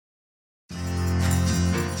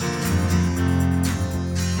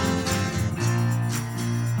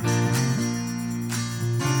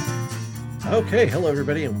Okay, hello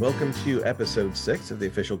everybody, and welcome to episode 6 of the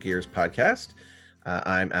Official Gears podcast.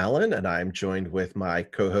 I'm Alan, and I'm joined with my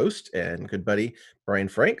co-host and good buddy, Brian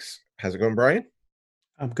Franks. How's it going, Brian?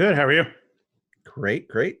 I'm good. How are you? Great,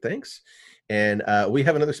 thanks. And we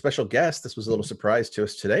have another special guest. This was a little surprise to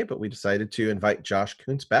us today, but we decided to invite Josh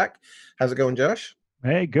Kuntz back. How's it going, Josh?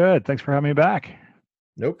 Hey, good. Thanks for having me back.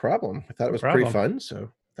 No problem. I thought it was pretty fun,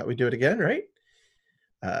 so thought we'd do it again, right?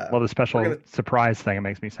 Well, the special surprise thing, it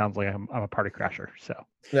makes me sound like I'm a party crasher, so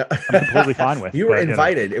no. I'm completely fine with. You were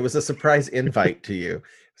invited. It was a surprise invite to you.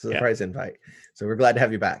 It's a surprise invite. So we're glad to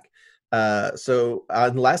have you back. So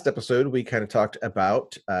on the last episode, we kind of talked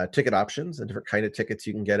about ticket options and different kind of tickets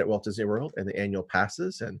you can get at Walt Disney World and the annual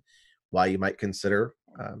passes and why you might consider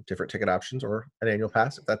different ticket options or an annual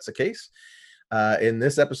pass if that's the case. In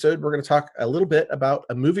this episode, we're going to talk a little bit about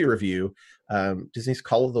a movie review, Disney's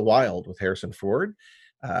Call of the Wild with Harrison Ford.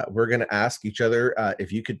 We're going to ask each other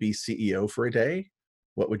if you could be CEO for a day,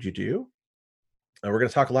 what would you do? We're going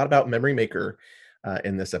to talk a lot about Memory Maker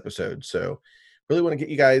in this episode. So really want to get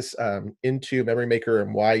you guys into Memory Maker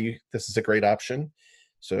and why this is a great option.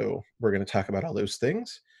 So we're going to talk about all those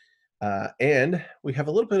things. And we have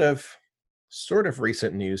a little bit of sort of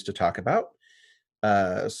recent news to talk about.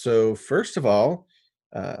 So first of all,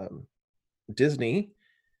 Disney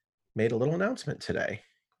made a little announcement today,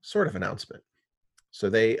 sort of announcement. So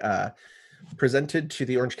they presented to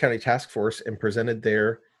the Orange County Task Force and presented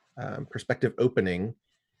their prospective opening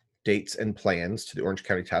dates and plans to the Orange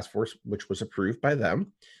County Task Force, which was approved by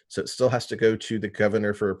them. So it still has to go to the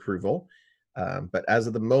governor for approval. But as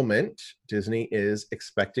of the moment, Disney is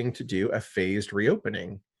expecting to do a phased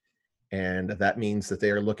reopening. And that means that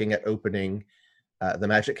they are looking at opening the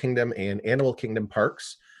Magic Kingdom and Animal Kingdom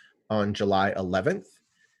parks on July 11th.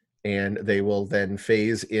 And they will then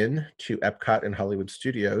phase in to Epcot and Hollywood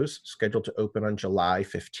Studios, scheduled to open on July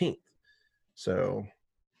 15th. So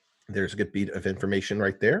there's a good beat of information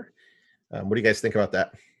right there. What do you guys think about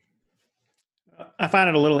that? I find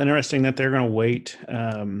it a little interesting that they're going to wait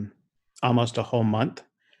almost a whole month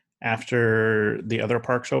after the other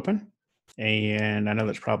parks open. And I know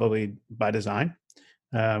that's probably by design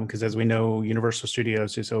because as we know, Universal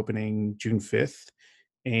Studios is opening June 5th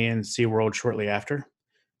and SeaWorld shortly after.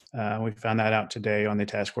 We found that out today on the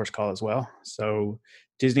task force call as well. So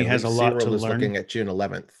Disney has a lot to learn. Is looking at June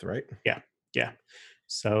 11th, right? Yeah.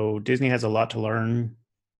 So Disney has a lot to learn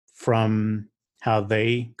from how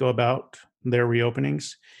they go about their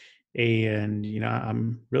reopenings. And,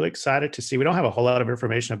 I'm really excited to see. We don't have a whole lot of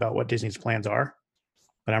information about what Disney's plans are,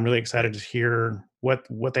 but I'm really excited to hear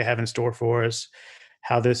what they have in store for us,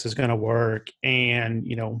 how this is going to work. And,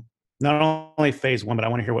 not only phase 1, but I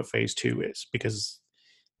want to hear what phase 2 is, because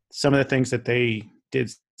some of the things that they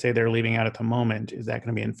did say they're leaving out at the moment, is that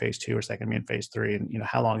going to be in phase 2 or is that going to be in phase 3? And,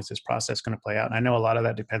 how long is this process going to play out? And I know a lot of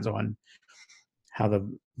that depends on how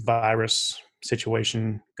the virus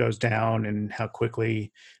situation goes down and how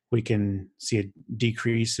quickly we can see a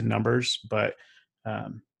decrease in numbers, but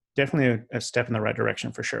definitely a step in the right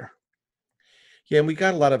direction for sure. Yeah, and we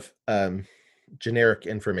got a lot of generic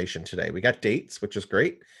information today. We got dates, which is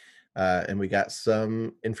great. And we got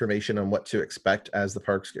some information on what to expect as the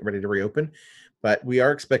parks get ready to reopen. But we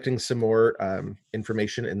are expecting some more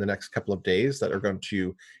information in the next couple of days that are going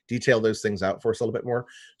to detail those things out for us a little bit more.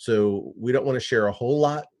 So we don't want to share a whole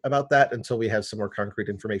lot about that until we have some more concrete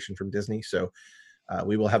information from Disney. So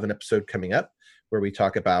we will have an episode coming up where we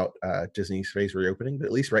talk about Disney's phase reopening. But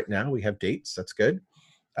at least right now we have dates. That's good.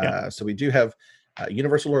 So we do have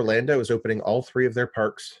Universal Orlando is opening all 3 of their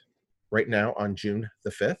parks right now on June the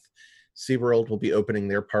 5th. SeaWorld will be opening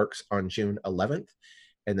their parks on June 11th.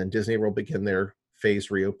 And then Disney will begin their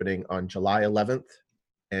phase reopening on July 11th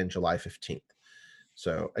and July 15th.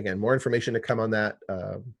 So again, more information to come on that.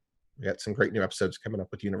 We got some great new episodes coming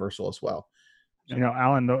up with Universal as well.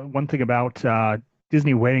 Alan, the one thing about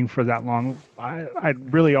Disney waiting for that long, I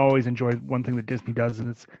really always enjoy one thing that Disney does, and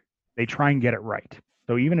it's they try and get it right.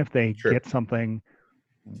 So even if they get something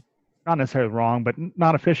not necessarily wrong, but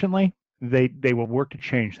not efficiently, they will work to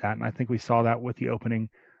change that. And I think we saw that with the opening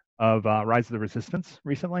of Rise of the Resistance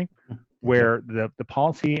recently, where the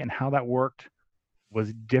policy and how that worked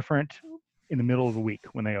was different in the middle of the week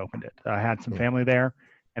when they opened it. I had some family there,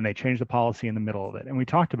 and they changed the policy in the middle of it. And we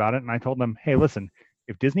talked about it, and I told them, hey, listen,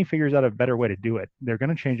 if Disney figures out a better way to do it, they're going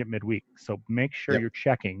to change it midweek. So make sure you're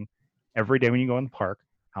checking every day when you go in the park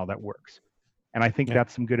how that works. And I think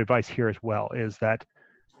that's some good advice here as well, is that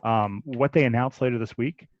what they announce later this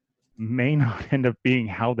week may not end up being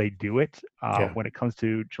how they do it when it comes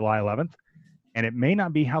to July 11th. And it may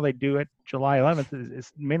not be how they do it July 11th.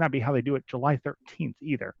 It may not be how they do it July 13th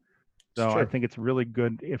either. So I think it's really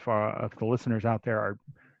good if the listeners out there are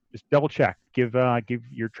just double check, give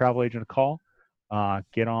your travel agent a call,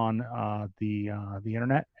 get on the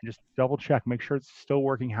internet and just double check, make sure it's still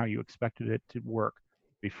working how you expected it to work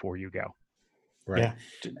before you go. Right. Yeah,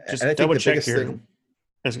 And I just think double the check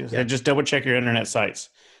biggest thing, just double check your internet sites.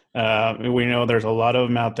 We know there's a lot of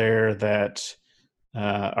them out there that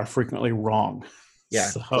are frequently wrong. yeah,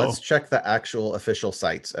 So let's check the actual official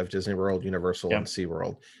sites of Disney World, Universal, and yeah.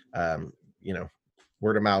 SeaWorld. You know,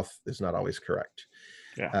 word of mouth is not always correct.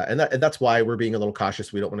 Yeah. And that's why we're being a little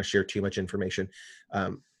cautious. We don't want to share too much information.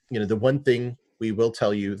 The one thing we will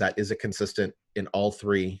tell you that is a consistent in all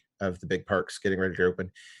three of the big parks getting ready to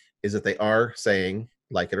open is that they are saying,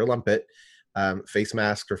 like it or lump it, face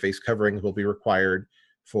masks or face coverings will be required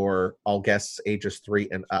for all guests ages 3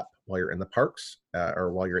 and up while you're in the parks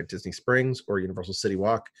or while you're at Disney Springs or Universal City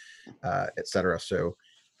Walk, etc. So,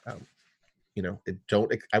 I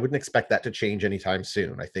wouldn't expect that to change anytime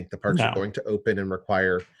soon. I think the parks are going to open and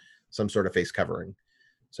require some sort of face covering.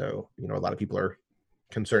 So, a lot of people are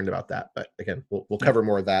concerned about that. But again, we'll cover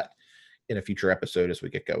more of that in a future episode as we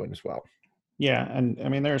get going as well. Yeah, and I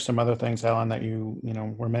mean there are some other things, Alan, that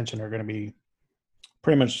were mentioned are going to be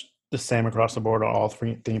pretty much the same across the board on all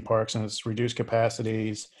three theme parks, and it's reduced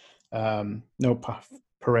capacities, no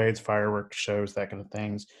parades, fireworks shows, that kind of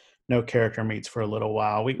things, no character meets for a little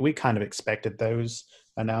while. We kind of expected those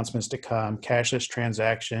announcements to come. Cashless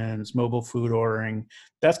transactions, mobile food ordering,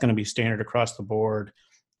 that's going to be standard across the board,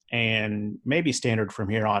 and maybe standard from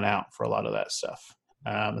here on out for a lot of that stuff.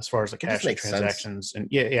 As far as the cashless transactions, sense.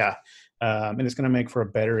 And and it's going to make for a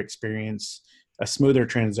better experience, a smoother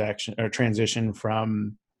transition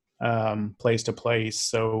from place to place.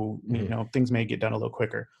 So, things may get done a little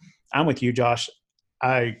quicker. I'm with you, Josh.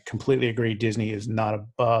 I completely agree. Disney is not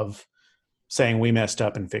above saying we messed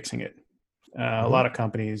up and fixing it. A lot of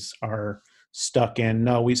companies are stuck in,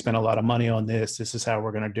 no, we spent a lot of money on this. This is how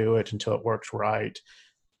we're going to do it until it works right.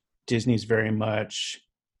 Disney's very much,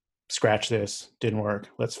 scratch this, didn't work,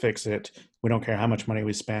 let's fix it. We don't care how much money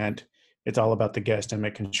we spent. It's all about the guest and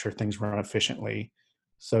making sure things run efficiently.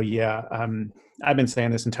 So yeah, I've been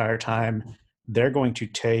saying this entire time, they're going to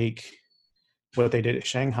take what they did at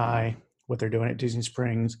Shanghai, what they're doing at Disney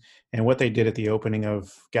Springs, and what they did at the opening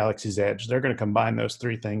of Galaxy's Edge. They're going to combine those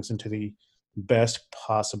three things into the best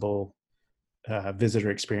possible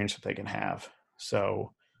visitor experience that they can have.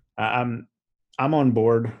 So I'm on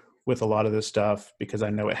board with a lot of this stuff because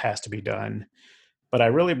I know it has to be done. But I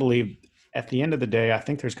really believe at the end of the day, I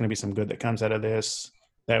think there's going to be some good that comes out of this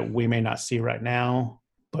that we may not see right now,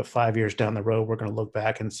 but 5 years down the road, we're going to look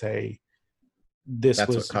back and say, this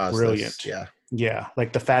was brilliant. This. Yeah.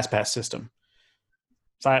 Like the FastPass system.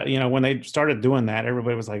 So, when they started doing that,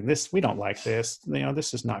 everybody was like, we don't like this,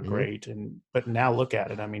 this is not great. But now look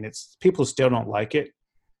at it. I mean, people still don't like it,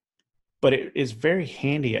 but it is very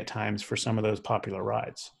handy at times for some of those popular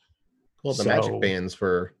rides. Well, the magic bands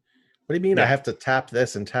were, what do you mean? I have to tap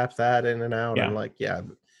this and tap that in and out. I'm like,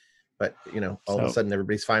 but all of a sudden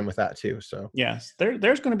everybody's fine with that too. So yes,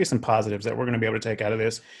 there's going to be some positives that we're going to be able to take out of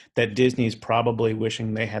this, that Disney's probably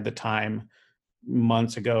wishing they had the time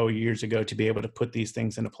months ago, years ago, to be able to put these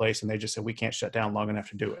things into place. And they just said, we can't shut down long enough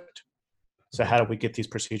to do it. So how do we get these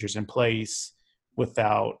procedures in place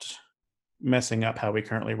without messing up how we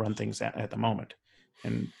currently run things at the moment?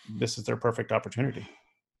 And this is their perfect opportunity.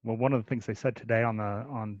 Well, one of the things they said today on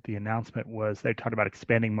the announcement was they talked about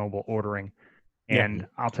expanding mobile ordering. And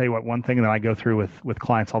I'll tell you what, one thing that I go through with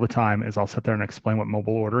clients all the time is I'll sit there and explain what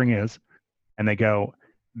mobile ordering is. And they go,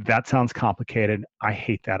 that sounds complicated. I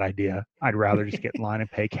hate that idea. I'd rather just get in line and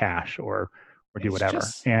pay cash or do whatever.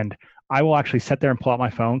 And I will actually sit there and pull out my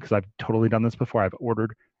phone, because I've totally done this before. I've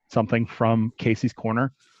ordered something from Casey's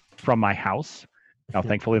Corner from my house. Now,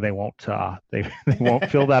 thankfully, they won't they won't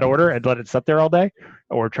fill that order and let it sit there all day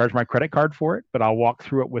or charge my credit card for it. But I'll walk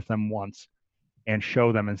through it with them once and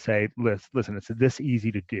show them and say, listen, it's this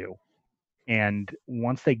easy to do. And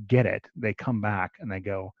once they get it, they come back and they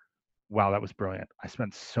go, wow, that was brilliant. I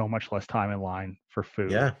spent so much less time in line for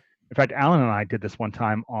food. Yeah. In fact, Alan and I did this one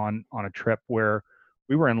time on a trip where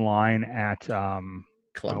we were in line at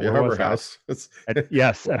Columbia Harbor House.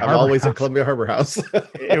 Yes, I'm always at Columbia Harbor House.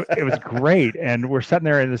 it was great. And we're sitting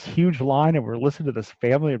there in this huge line and we're listening to this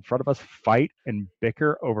family in front of us fight and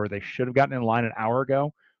bicker over they should have gotten in line an hour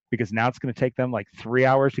ago, because now it's going to take them like 3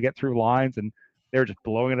 hours to get through lines, and they're just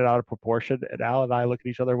blowing it out of proportion. And Al and I look at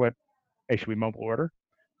each other and went, hey, should we mobile order?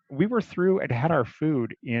 We were through and had our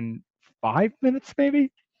food in 5 minutes,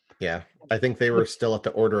 maybe. Yeah, I think they were still at the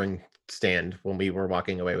ordering stand when we were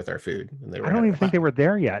walking away with our food, and they were I don't ahead of even think us. they were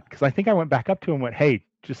there yet, because I think I went back up to him and went, "Hey,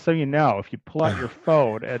 just so you know, if you pull out your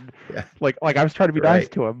phone," and Yeah, like I was trying to be you're nice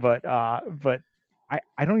right. to him, but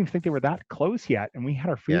I don't even think they were that close yet, and we had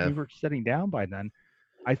our food. Yeah. We were sitting down by then.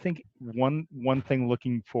 I think one thing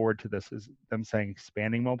looking forward to this is them saying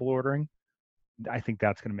expanding mobile ordering. I think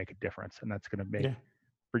that's going to make a difference, and that's going to make Yeah.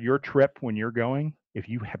 for your trip when you're going. If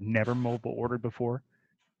you have never mobile ordered before,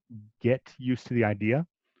 get used to the idea.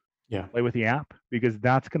 Yeah. Play with the app, because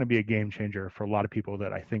that's going to be a game changer for a lot of people.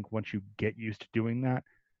 That I think once you get used to doing that,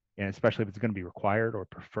 and especially if it's going to be required or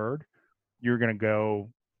preferred, you're going to go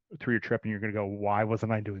through your trip and you're going to go, "Why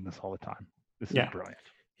wasn't I doing this all the time? This is Yeah. brilliant."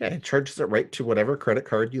 Yeah, it charges it right to whatever credit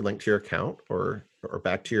card you link to your account or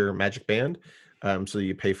back to your Magic Band. So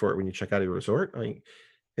you pay for it when you check out of your resort. I mean,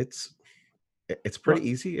 it's pretty Well,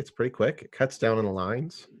 easy. It's pretty quick. It cuts down on the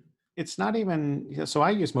lines. it's not even so. I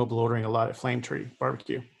use mobile ordering a lot at Flame Tree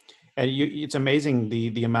Barbecue, and it's amazing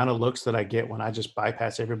the amount of looks that I get when I just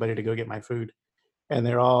bypass everybody to go get my food, and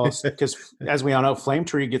they're all because as we all know, Flame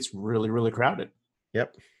Tree gets really crowded,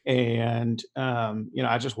 Yep. and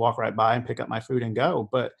I just walk right by and pick up my food and go.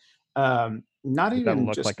 But not Does that even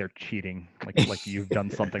look like just they're cheating? Like you've done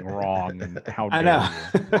something wrong, and how I dare know.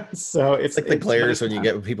 you? So It's like the but glares it's when you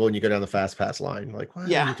get people when you go down the fast pass line. Like, what are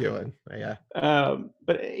yeah. you doing? Yeah.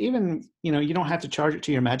 But even you don't have to charge it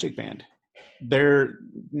to your Magic Band. They're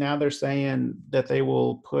saying that they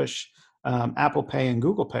will push Apple Pay and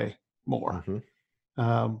Google Pay more,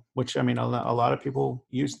 Hmm. which I mean a lot of people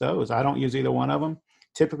use those. I don't use either one of them.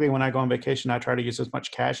 Typically, when I go on vacation, I try to use as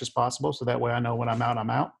much cash as possible, so that way I know when I'm out, I'm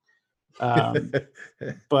out. Um,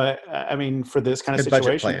 but I mean, for this kind of Good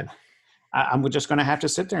budget situation, plan. I'm just going to have to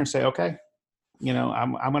sit there and say, okay,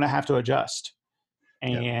 I'm going to have to adjust,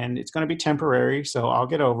 Yeah. and it's going to be temporary, so I'll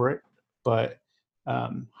get over it. But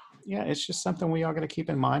um, yeah, it's just something we all got to keep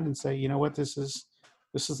in mind and say, you know what, this is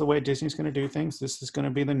the way Disney's going to do things. This is going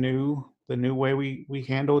to be the new way we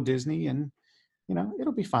handle Disney, and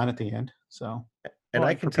it'll be fine at the end. So And Well,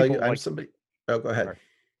 I and can for tell you, people I'm like, somebody. Oh, go ahead. sorry,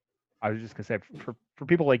 I was just gonna say for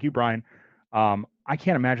people like you, Brian, I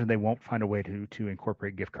can't imagine they won't find a way to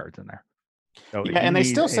incorporate gift cards in there. So yeah, if you and they need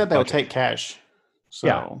still a said they'll take budget, cash.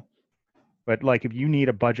 yeah, So but like if you need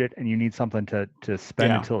a budget and you need something to spend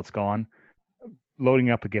yeah, until it's gone, loading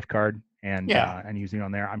up a gift card yeah. and using it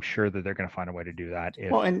on there, I'm sure that they're going to find a way to do that.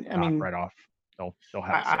 If Well, and I not mean, right off, they'll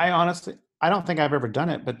have it I saved. honestly, I don't think I've ever done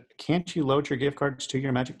it, but can't you load your gift cards to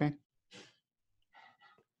your Magic Band?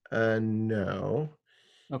 No.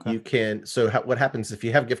 Okay. You can. So what happens if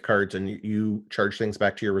you have gift cards and you charge things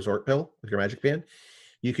back to your resort bill with your Magic Band?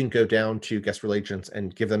 You can go down to guest relations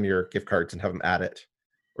and give them your gift cards and have them add it,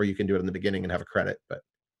 or you can do it in the beginning and have a credit. But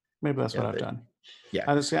Maybe that's yeah, what I've done. yeah.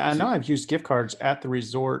 I So know I've used gift cards at the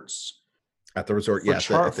resorts at the resort, for yeah,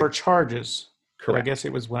 at the charges, but I guess correct.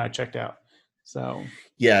 it was when I checked out. So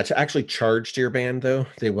Yeah, to actually charge to your band though,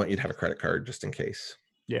 they want you to have a credit card just in case.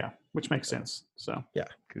 yeah, which makes So sense. So yeah,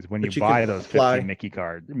 Because when you but you can buy those 50 apply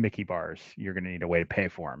Mickey bars, you're going to need a way to pay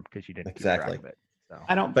for them because you didn't keep track exactly. of it. So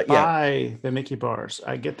I don't But yeah, buy the Mickey bars.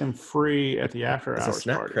 I get them free at the after as a hours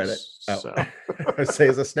snack credit. parties. Oh, So I would say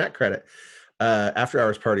as a snack credit. After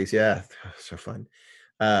hours parties, yeah, so fun.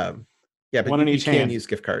 Yeah, but one in you each can hand. use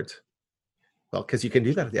gift cards. Well, because you can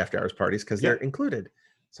do that at the after hours parties because they're Yeah, included.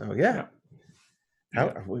 So yeah, yeah,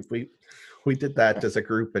 how yeah. we did that as a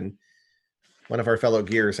group, and one of our fellow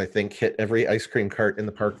gears, I think, hit every ice cream cart in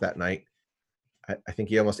the park that night. I think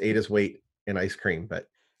he almost ate his weight in ice cream, but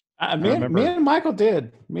I Me remember and Michael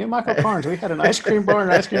did. Me and Michael Carnes, we had an ice cream bar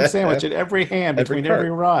and an ice cream sandwich at every hand every between every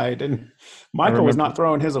cart. ride. And I Michael was not remember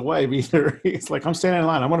throwing his away either. He's like, I'm standing in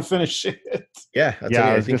line. I want to finish it. Yeah, I'll tell Yeah, you,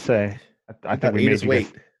 I I was gonna think say, he I think about we ate made his you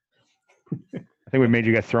guys. weight. I think we made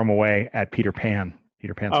you guys throw them away at Peter Pan's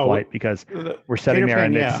Oh, flight, because the we're sitting Peter there Pan,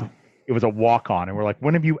 and yeah. it was a walk on, and we're like,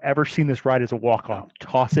 when have you ever seen this ride as a walk on? No.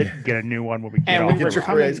 Toss it, get a new one when we get And off. Get We're your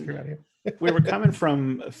like, free ice cream out of here. we were coming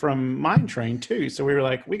from Mine Train too. So we were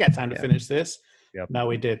like, we got time to Yeah. finish this. yep. No,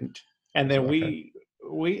 we didn't. And then Okay.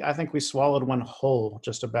 I think we swallowed one whole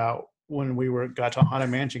just about when we got to Haunted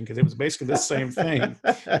Mansion, because it was basically the same thing.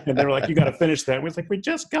 And they were like, you got to finish that. We was like, we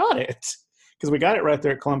just got it, because we got it right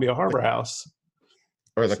there at Columbia Harbor House.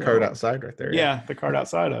 Or the cart So outside right there. yeah, the cart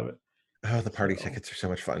outside of it. Oh, the party So tickets are so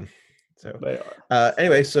much fun. So they are.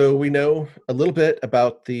 anyway, so we know a little bit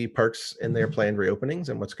about the parks and their planned reopenings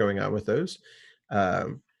and what's going on with those.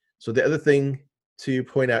 So the other thing to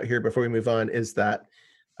point out here before we move on is that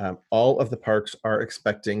all of the parks are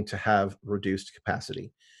expecting to have reduced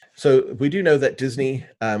capacity. So we do know that Disney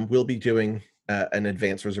will be doing an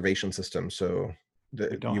advanced reservation system. So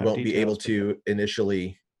We don't you have won't be able details, but yeah. to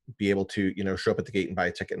initially be able to, show up at the gate and buy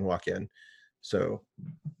a ticket and walk in. So,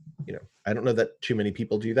 I don't know that too many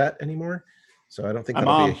people do that anymore. So I don't think My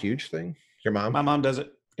that'll be a mom, huge thing. Your mom? my mom does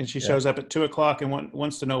it, and she Yeah. shows up at 2:00 and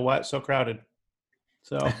wants to know why it's so crowded.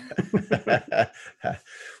 So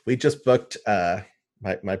We just booked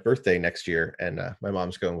my birthday next year, and my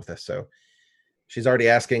mom's going with us. So she's already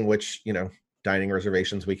asking which, dining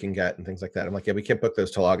reservations we can get and things like that. I'm like, yeah, we can't book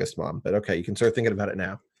those till August, Mom. But okay, you can start thinking about it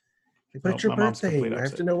now. Like, but it's your my mom's birthday. complete I have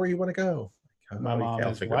to opposite. know where you want to go. My Like, mom okay,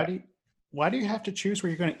 I'll is, figure it out. why do you have to choose where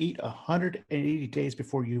you're going to eat 180 days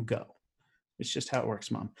before you go? It's just how it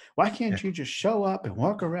works, Mom. Why can't you just show up and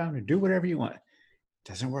walk around and do whatever you want? It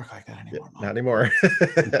doesn't work like that anymore, Mom. Not anymore.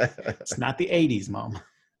 It's not the 80s, Mom.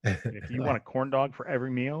 If you want a corn dog for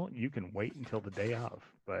every meal, you can wait until the day of.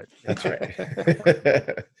 But That's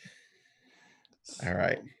right. All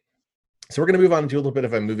right. So we're going to move on and do a little bit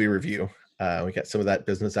of a movie review. We got some of that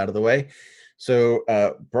business out of the way. So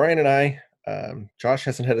Brian and I, Josh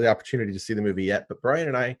hasn't had the opportunity to see the movie yet, but Brian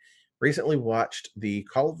and I recently watched the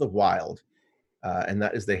Call of the Wild, and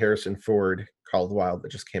that is the Harrison Ford Call of the Wild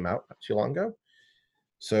that just came out not too long ago.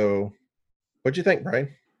 So what'd you think, Brian?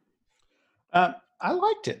 I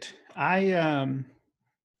liked it. I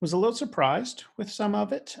was a little surprised with some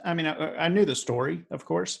of it. I mean, I knew the story, of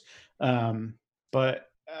course, but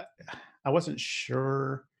I wasn't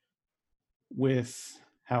sure with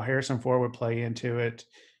how Harrison Ford would play into it,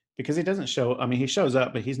 because he doesn't show. I mean, he shows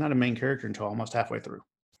up, but he's not a main character until almost halfway through.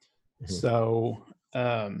 Mm-hmm. So,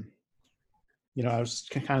 I was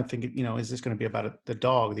kind of thinking, is this going to be about the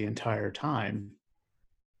dog the entire time?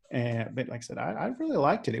 But like I said, I really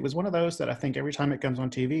liked it. It was one of those that I think every time it comes on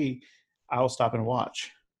TV, I'll stop and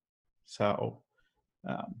watch. So,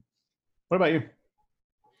 what about you?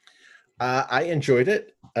 I enjoyed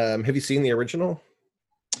it. Have you seen the original?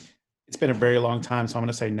 It's been a very long time, so I'm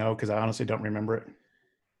going to say no, because I honestly don't remember it.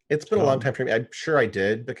 It's been a long time for me. I'm sure I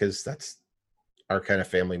did, because that's our kind of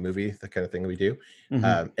family movie, the kind of thing we do.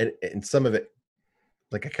 Mm-hmm. And some of it,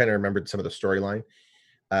 like, I kind of remembered some of the storyline.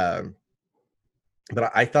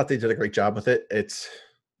 But I thought they did a great job with it. It's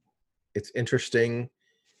interesting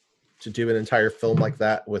to do an entire film like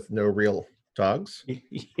that with no real dogs.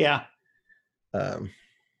 Yeah. And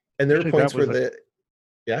there Actually, are points where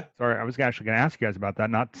yeah. Sorry, I was actually going to ask you guys about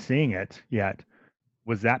that. Not seeing it yet,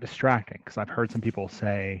 was that distracting? Because I've heard some people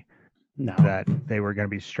say that they were going to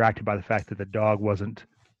be distracted by the fact that the dog wasn't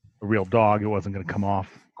a real dog. It wasn't going to come off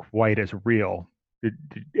quite as real.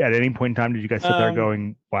 At any point in time, did you guys sit there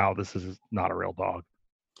going, wow, this is not a real dog?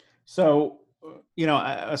 So,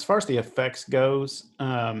 as far as the effects goes,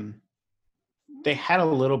 they had there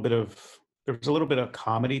was a little bit of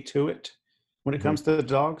comedy to it when it comes to the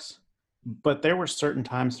dogs, but there were certain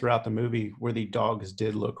times throughout the movie where the dogs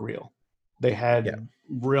did look real. They had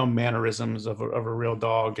real mannerisms of a real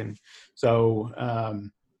dog. And so,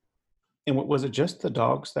 and was it just the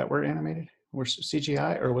dogs that were animated? Were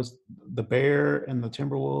CGI, or was the bear and the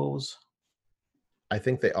Timberwolves? I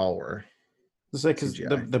think they all were. It's like, because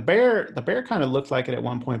the bear kind of looked like it at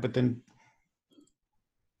one point, but then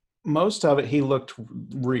most of it he looked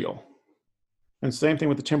real. And same thing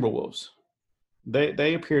with the Timberwolves.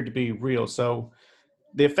 They appeared to be real. So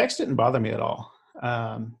the effects didn't bother me at all.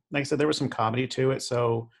 Like I said, there was some comedy to it.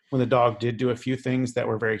 So when the dog did do a few things that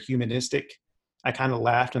were very humanistic, I kind of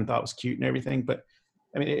laughed and thought it was cute and everything. But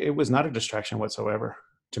I mean, it was not a distraction whatsoever,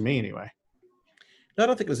 to me anyway. No, I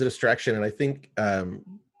don't think it was a distraction. And I think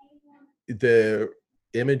the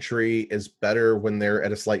imagery is better when they're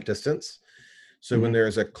at a slight distance. So when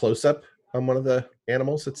there's a close-up on one of the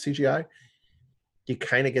animals that's CGI, you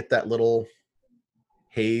kind of get that little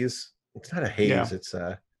haze. It's not a haze.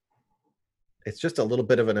 Yeah. It's just a little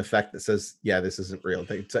bit of an effect that says, yeah, this isn't real.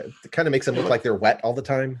 It kind of makes them look like they're wet all the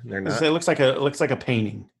time. And they're not. It looks like a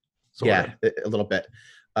painting. Yeah, a little bit.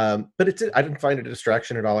 But I didn't find it a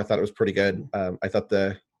distraction at all. I thought it was pretty good. I thought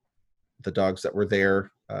the dogs that were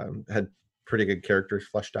there had pretty good characters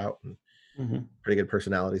fleshed out and pretty good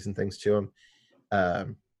personalities and things to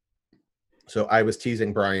them. So I was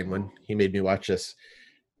teasing Brian when he made me watch this,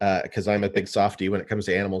 because I'm a big softie when it comes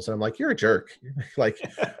to animals. And I'm like, you're a jerk. You're like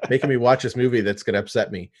making me watch this movie that's going to upset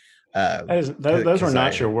me. Those were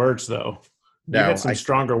not your words, though. You had some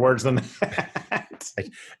stronger words than that.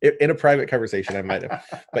 In a private conversation, I might have.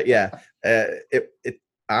 But yeah,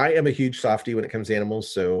 I am a huge softie when it comes to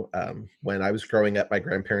animals. So when I was growing up, my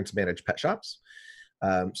grandparents managed pet shops.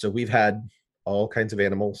 So we've had all kinds of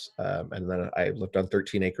animals. And then I lived on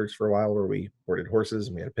 13 acres for a while, where we boarded horses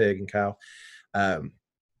and we had a pig and cow.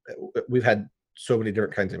 We've had so many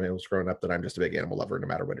different kinds of animals growing up that I'm just a big animal lover, no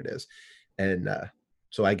matter what it is. And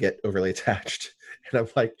so I get overly attached, and I'm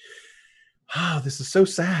like, oh, this is so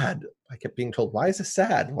sad. I kept being told, why is this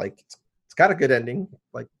sad? Like, it's got a good ending.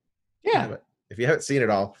 Like, Yeah. but if you haven't seen it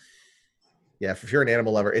all, yeah, if you're an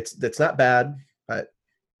animal lover, it's not bad, but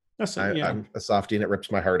I'm a softie and it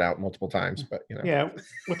rips my heart out multiple times. But yeah,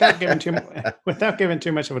 without giving too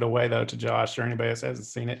much of it away though to Josh or anybody else hasn't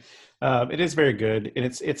seen it, it is very good, and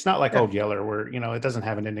it's not like Old Yeller where it doesn't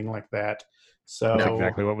have an ending like that. So that's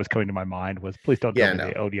exactly what was coming to my mind was please don't tell me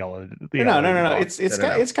the Old Yeller. No.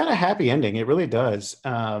 It's got a happy ending. It really does.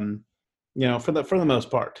 For the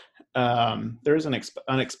most part, there is an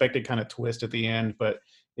unexpected kind of twist at the end, but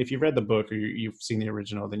if you've read the book or you've seen the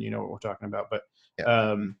original, then you know what we're talking about. But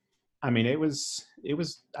I mean, it was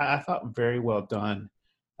I thought very well done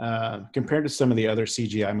compared to some of the other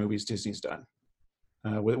CGI movies Disney's done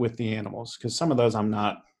with the animals, because some of those I'm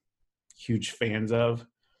not huge fans of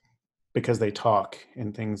because they talk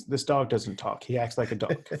and things. This dog doesn't talk. He acts like a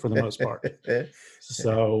dog for the most part.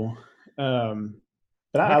 So, but I'm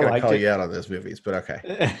not going to call you out on those movies, but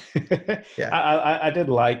okay. Yeah, I did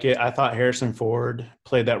like it. I thought Harrison Ford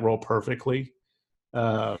played that role perfectly.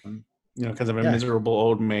 Because of a miserable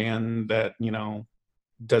old man that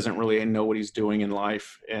doesn't really know what he's doing in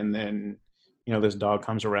life, and then this dog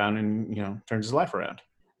comes around and turns his life around.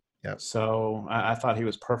 Yeah. So I thought he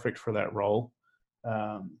was perfect for that role.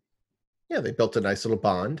 They built a nice little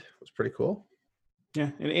bond. It was pretty cool. Yeah,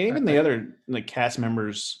 and even the other cast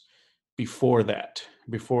members before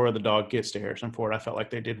the dog gets to Harrison Ford, I felt like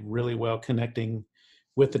they did really well connecting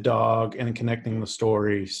with the dog and connecting the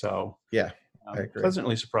story. So yeah, I agree.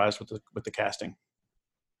 Pleasantly surprised with the casting.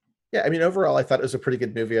 Yeah, I mean, overall, I thought it was a pretty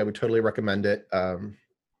good movie. I would totally recommend it.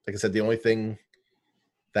 Like I said, the only thing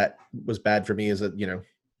that was bad for me is that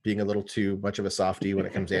being a little too much of a softie when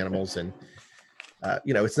it comes to animals, and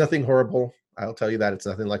it's nothing horrible. I'll tell you that it's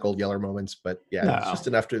nothing like Old Yeller moments, but it's just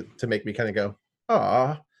enough to make me kind of go,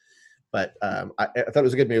 ah. But I thought it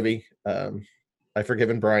was a good movie. I've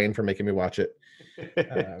forgiven Brian for making me watch it.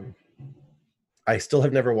 I still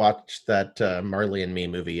have never watched that Marley and Me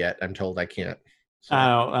movie yet. I'm told I can't. So.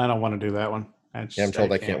 I don't want to do that one. I'm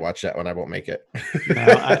told I can't watch that one. I won't make it. No,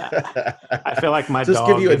 I feel like my just dog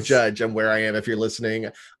give you a judge on where I am if you're listening.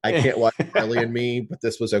 I can't watch Marley and Me, but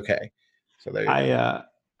this was okay. So there you go.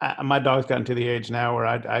 My dog's gotten to the age now where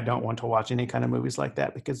I don't want to watch any kind of movies like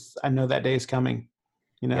that because I know that day is coming.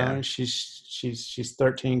 She's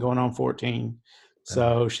 13 going on 14.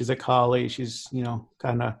 So she's a collie. She's,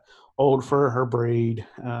 kind of old for her breed.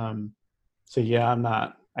 So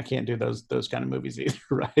yeah, I can't do those kind of movies either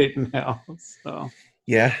right now. So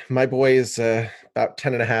yeah, my boy is about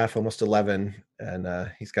 10 and a half, almost 11.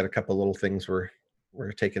 And he's got a couple little things we're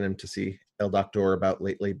taking him to see El Doctor about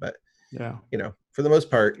lately. But yeah, for the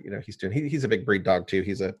most part, he's a big breed dog too.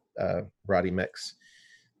 He's a Roddy mix.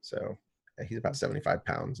 So he's about 75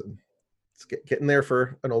 pounds, and it's getting there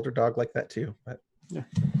for an older dog like that too. But yeah.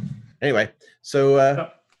 Anyway, so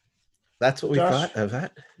that's what we thought of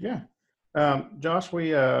that. Yeah. Josh,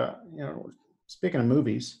 we speaking of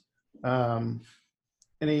movies,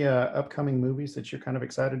 any upcoming movies that you're kind of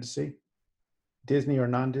excited to see? Disney or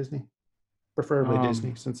non-Disney? Preferably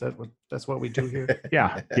Disney, since that's what we do here.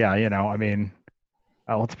 Yeah. I mean,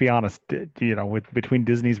 let's be honest. Between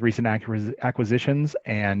Disney's recent acquisitions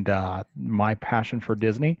and my passion for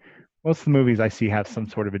Disney, most of the movies I see have some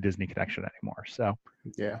sort of a Disney connection anymore. So,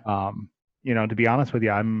 yeah. To be honest with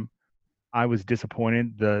you, I was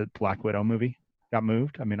disappointed the Black Widow movie got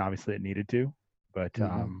moved. I mean, obviously it needed to, but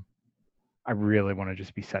I really want to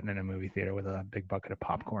just be sitting in a movie theater with a big bucket of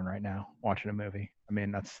popcorn right now, watching a movie. I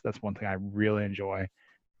mean, that's one thing I really enjoy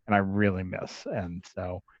and I really miss. And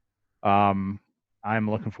so I'm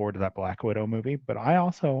looking forward to that Black Widow movie, but I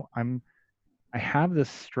have this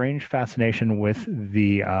strange fascination with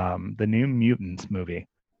the New Mutants movie,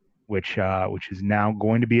 which is now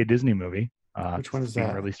going to be a Disney movie. Which one is being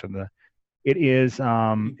that? Released on the. It is. It's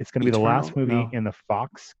going to be the last movie in the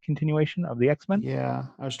Fox continuation of the X-Men. Yeah,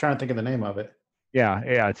 I was trying to think of the name of it. Yeah.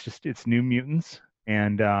 It's New Mutants,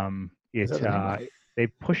 and they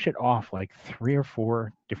pushed it off like 3 or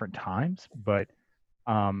 4 different times, but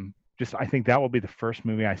I think that will be the first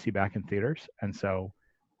movie I see back in theaters, and so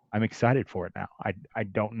I'm excited for it now. I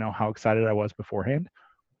don't know how excited I was beforehand,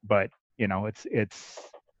 but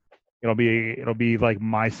it'll be like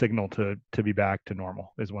my signal to be back to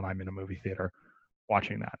normal is when I'm in a movie theater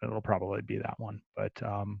watching that. It'll probably be that one, but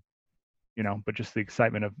but just the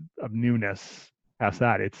excitement of newness past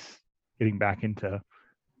that, it's getting back into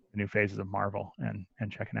the new phases of Marvel and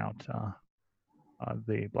checking out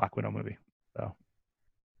the Black Widow movie. So,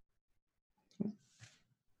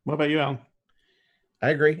 what about you, Alan? I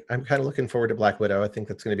agree. I'm kind of looking forward to Black Widow. I think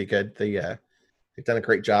that's going to be good. They've done a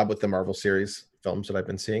great job with the Marvel series films that I've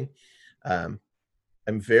been seeing. I'm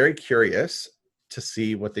very curious to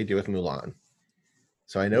see what they do with Mulan.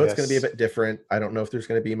 So I know it's going to be a bit different. I don't know if there's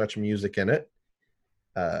going to be much music in it.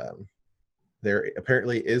 There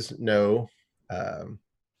apparently is no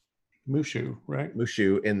Mushu, right?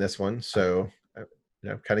 Mushu in this one. So,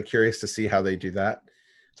 kind of curious to see how they do that.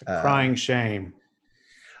 It's a crying shame.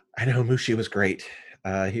 I know Mushu was great.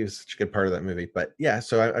 He was such a good part of that movie. But yeah,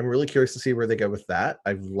 so I'm really curious to see where they go with that.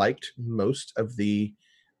 I've liked most of the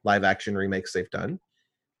live action remakes they've done.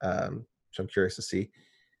 So I'm curious to see.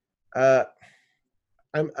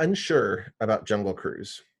 I'm unsure about Jungle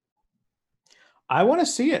Cruise. I want to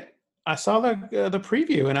see it. I saw the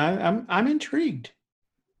preview, and I'm intrigued.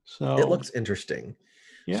 So it looks interesting.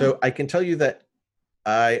 Yeah. So I can tell you that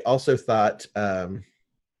I also thought the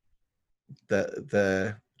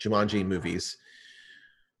Jumanji movies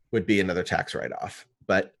would be another tax write-off,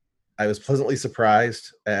 but I was pleasantly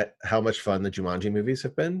surprised at how much fun the Jumanji movies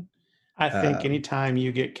have been. I think anytime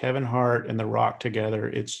you get Kevin Hart and The Rock together,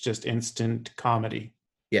 it's just instant comedy.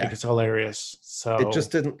 Yeah, it's hilarious. So it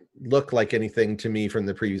just didn't look like anything to me from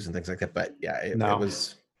the previews and things like that. But yeah, it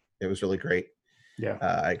was really great. Yeah,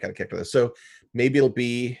 I got a kick out of this. So maybe it'll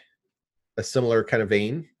be a similar kind of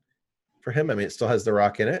vein for him. I mean, it still has The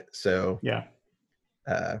Rock in it. So yeah.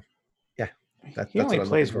 He only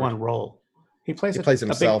plays one role. He plays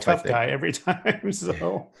himself, a big tough guy every time.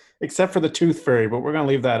 So except for the Tooth Fairy, but we're going to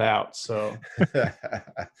leave that out. So,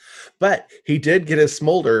 but he did get his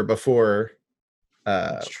smolder before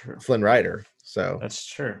Flynn Rider. So that's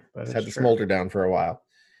true. He's had the smolder down for a while.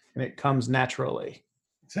 And it comes naturally.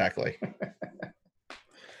 Exactly.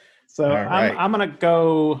 So I'm going to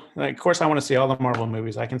go, of course I want to see all the Marvel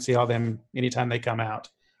movies. I can see all them anytime they come out.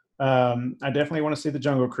 I definitely want to see the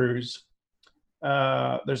Jungle Cruise.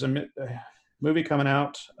 There's a movie coming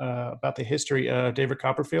out about the history of David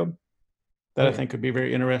Copperfield that I think could be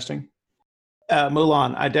very interesting.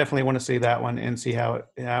 Mulan, I definitely want to see that one and see how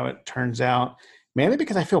it turns out. Mainly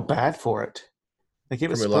because I feel bad for it. Like it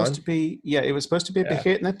was supposed to be, it was supposed to be a big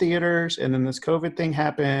hit in the theaters, and then this COVID thing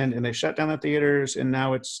happened, and they shut down the theaters, and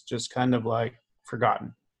now it's just kind of like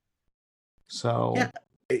forgotten. So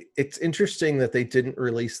it's interesting that they didn't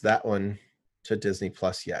release that one to Disney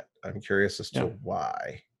Plus yet. I'm curious as to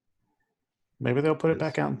why. Maybe they'll put it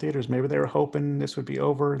back out in theaters. Maybe they were hoping this would be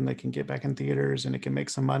over and they can get back in theaters and it can make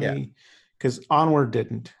some money. Because Onward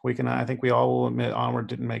didn't. I think we all will admit Onward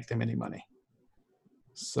didn't make them any money.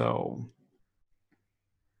 So,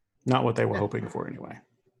 not what they were hoping for anyway.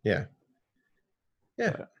 Yeah.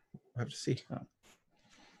 Yeah. We'll have to see.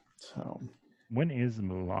 So, when is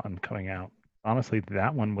Mulan coming out? Honestly,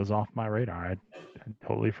 that one was off my radar. I'd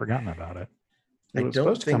totally forgotten about it. It was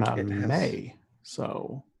supposed to come out in May.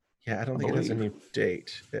 So, I don't think it has a new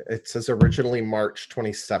date. It says originally March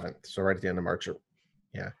 27th. So, right at the end of March.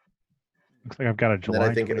 Yeah. Looks like I've got a July.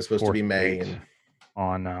 And I think it was supposed to be May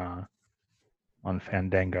on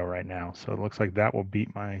Fandango right now. So it looks like that will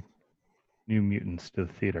beat my New Mutants to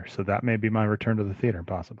the theater. So that may be my return to the theater,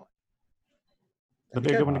 possibly. The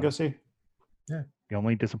big one to go see. Yeah. The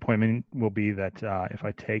only disappointment will be that if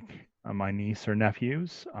I take my niece or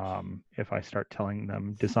nephews, if I start telling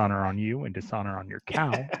them dishonor on you and dishonor on your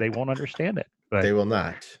cow, they won't understand it. But they will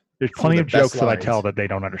not. There's plenty of jokes that I tell that they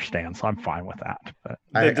don't understand, so I'm fine with that. But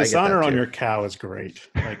the dishonor on your cow is great.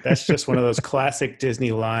 Like that's just one of those classic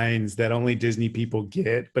Disney lines that only Disney people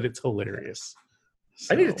get, but it's hilarious.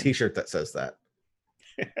 So. I need a T-shirt that says that.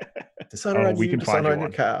 Dishonor on you, dishonor on your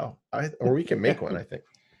cow. Or we can make one, I think.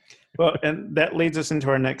 Well, and that leads us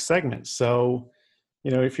into our next segment. So,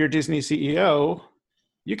 if you're Disney CEO,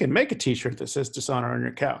 you can make a T-shirt that says dishonor on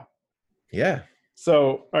your cow. Yeah.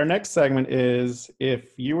 So our next segment is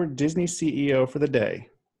if you were Disney CEO for the day,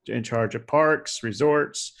 in charge of parks,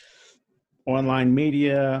 resorts, online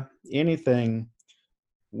media, anything,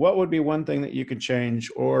 what would be one thing that you could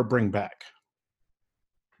change or bring back?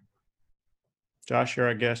 Josh, you're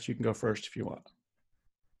our guest. You can go first if you want.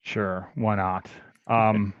 Sure. Why not?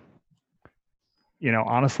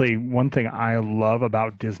 Honestly, one thing I love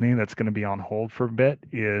about Disney that's going to be on hold for a bit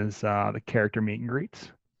is the character meet and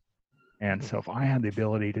greets. And so if I had the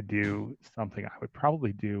ability to do something, I would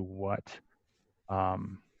probably do what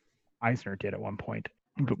Eisner did at one point.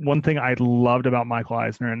 But one thing I loved about Michael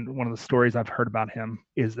Eisner, and one of the stories I've heard about him,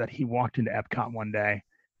 is that he walked into Epcot one day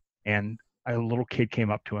and a little kid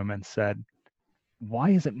came up to him and said,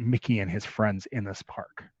 "Why isn't Mickey and his friends in this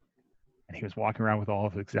park?" And he was walking around with all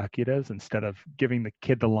of the executives instead of giving the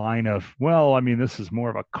kid the line of, "Well, I mean, this is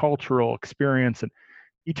more of a cultural experience." And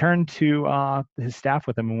he turned to his staff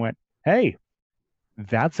with him and went, "Hey,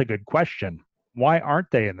 that's a good question. Why aren't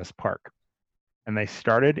they in this park?" and they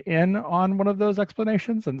started in on one of those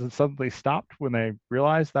explanations and then suddenly stopped when they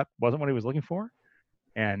realized that wasn't what he was looking for.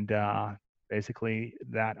 And basically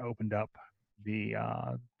that opened up the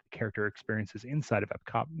character experiences inside of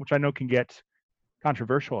Epcot, which I know can get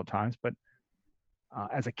controversial at times, but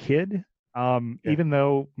as a kid, even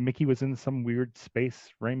though Mickey was in some weird space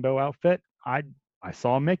rainbow outfit, I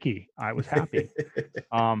saw Mickey. I was happy.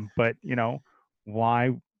 But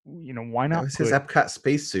why why That not was his put Epcot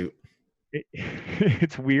spacesuit.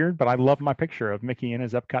 it's weird, but I love my picture of Mickey in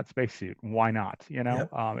his Epcot spacesuit. Why not? Yep.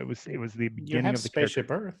 It was the You beginning have of the character.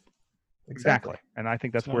 Spaceship Earth. Exactly. And I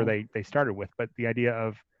think that's where So- they started with. But the idea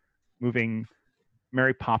of moving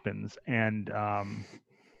Mary Poppins and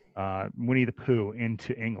Winnie the Pooh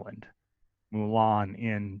into England, Mulan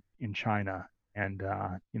in China, and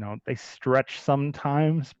they stretch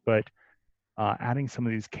sometimes, but adding some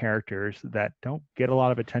of these characters that don't get a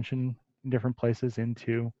lot of attention in different places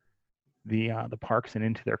into the parks and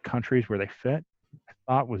into their countries where they fit, I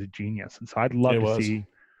thought was genius. And so I'd love to see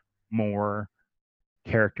more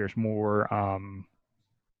characters, more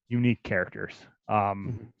unique characters.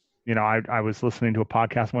 I was listening to a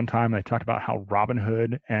podcast one time and they talked about how Robin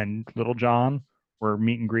Hood and Little John were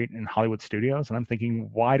meet and greet in Hollywood studios. And I'm thinking,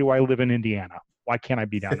 why do I live in Indiana? Why can't I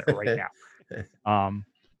be down there right now?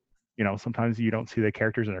 Sometimes you don't see the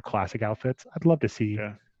characters in their classic outfits. I'd love to see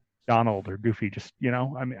Donald or Goofy. Just yeah,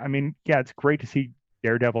 it's great to see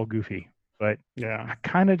Daredevil Goofy, but I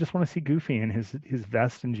kind of just want to see Goofy in his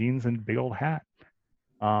vest and jeans and big old hat.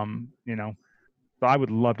 So I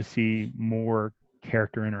would love to see more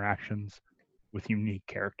character interactions with unique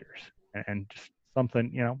characters and just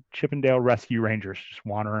something, Chippendale Rescue Rangers just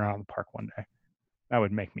wandering around the park one day. That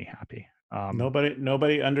would make me happy.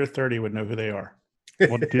 Nobody under 30 would know who they are.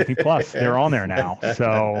 Well, Disney Plus, they're on there now.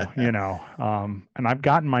 So, and I've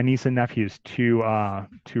gotten my niece and nephews to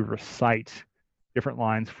recite different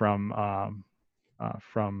lines from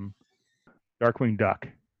Darkwing Duck.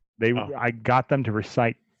 I got them to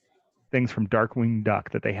recite things from Darkwing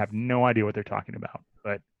Duck that they have no idea what they're talking about,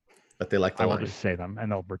 but they like the I will line. just say them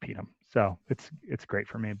and they'll repeat them. So it's great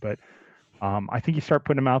for me. But I think you start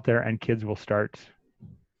putting them out there and kids will start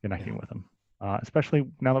connecting with them, especially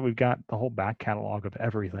now that we've got the whole back catalog of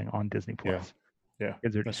everything on Disney Plus. Yeah,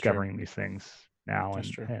 kids are discovering these things now,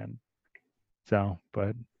 and so.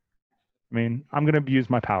 But I mean, I'm going to abuse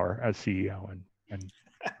my power as CEO, and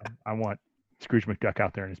I want Scrooge McDuck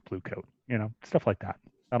out there in his blue coat, stuff like that.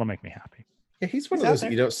 That'll make me happy. Yeah, he's one of those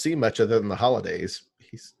that you don't see much other than the holidays.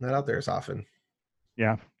 He's not out there as often.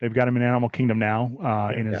 Yeah, they've got him in Animal Kingdom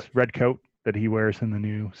now in his red coat that he wears in the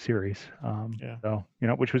new series. So,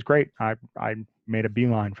 which was great. I made a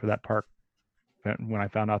beeline for that park when I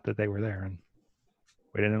found out that they were there and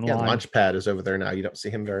waited in line. Launchpad is over there now. You don't see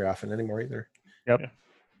him very often anymore either. Yep.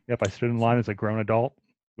 I stood in line as a grown adult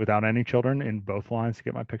without any children in both lines to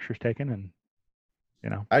get my pictures taken, and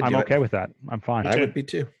I'm okay with that. I'm fine. I would be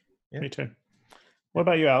too. Yeah. Me too. What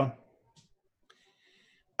about you, Alan?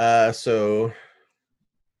 So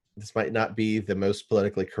this might not be the most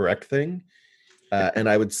politically correct thing, and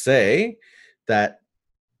I would say that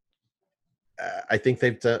I think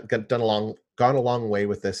they've gone a long way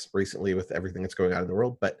with this recently with everything that's going on in the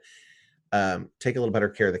world. But take a little better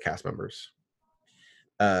care of the cast members.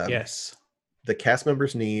 Yes, the cast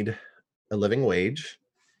members need a living wage.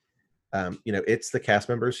 It's the cast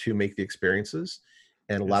members who make the experiences,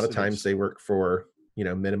 and a lot of times they work for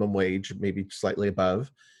minimum wage, maybe slightly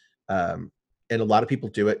above. And a lot of people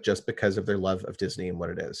do it just because of their love of Disney and what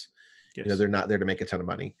it is. Yes. They're not there to make a ton of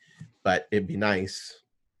money, but it'd be nice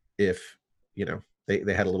if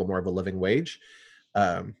they had a little more of a living wage.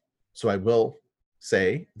 So I will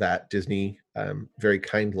say that Disney very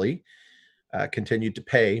kindly continued to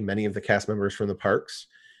pay many of the cast members from the parks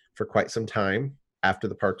for quite some time after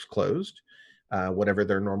the parks closed, whatever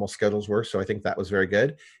their normal schedules were. So I think that was very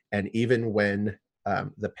good. And even when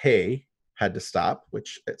the pay had to stop,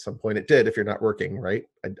 which at some point it did if you're not working, right?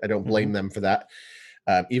 I don't blame them for that.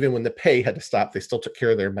 Even when the pay had to stop, they still took care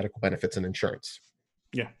of their medical benefits and insurance.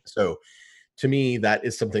 Yeah. So to me, that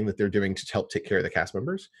is something that they're doing to help take care of the cast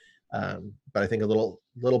members. But I think a little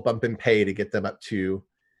bump in pay to get them up to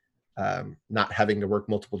not having to work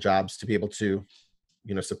multiple jobs to be able to,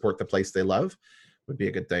 support the place they love would be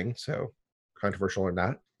a good thing. So controversial or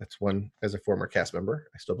not, that's one as a former cast member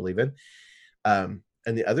I still believe in.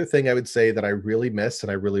 And the other thing I would say that I really miss and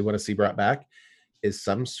I really want to see brought back is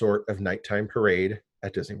some sort of nighttime parade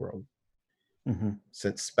at Disney World.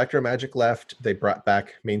 Since Spectrum Magic left, they brought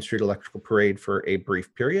back Main Street Electrical Parade for a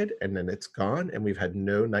brief period, and then it's gone, and we've had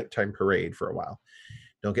no nighttime parade for a while.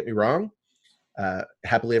 Don't get me wrong.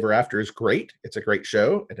 Happily Ever After is great. It's a great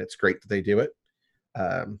show, and it's great that they do it.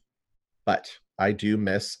 But I do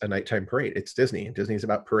miss a nighttime parade. It's Disney, and Disney's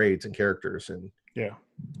about parades and characters. And, Yeah.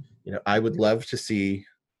 I would love to see,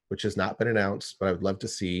 which has not been announced, but I would love to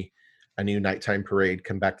see a new nighttime parade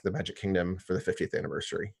come back to the Magic Kingdom for the 50th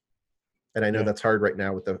anniversary. And I know Yeah. that's hard right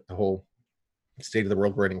now with the whole state of the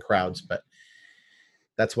world we're in crowds, but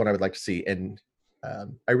that's what I would like to see. And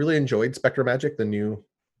I really enjoyed Spectrum Magic, the new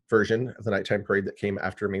version of the nighttime parade that came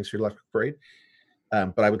after Main Street Electric Parade.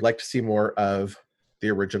 But I would like to see more of the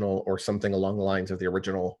original, or something along the lines of the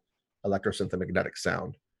original electrosynthomagnetic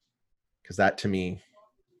sound. Because that, to me,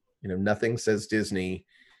 nothing says Disney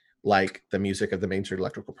like the music of the Main Street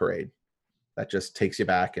Electrical Parade. That just takes you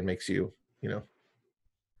back and makes you,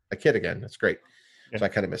 a kid again. That's great. Yeah. So I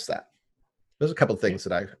kind of miss that. There's a couple of things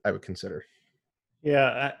that I would consider.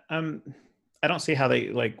 Yeah, I don't see how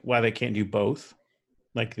why they can't do both,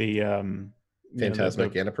 like the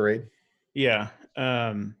Phantasmic and a parade. Yeah,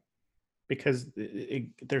 because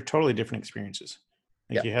they're totally different experiences.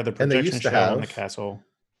 Like you have the projection show in the castle.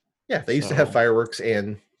 Yeah, they used to have fireworks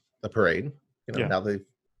and the parade. Now they've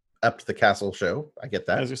upped the castle show. I get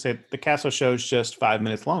that. As I said, the castle show's just 5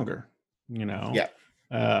 minutes longer. Yeah.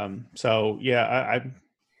 So yeah,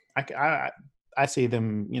 I see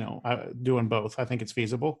them, doing both. I think it's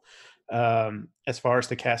feasible. As far as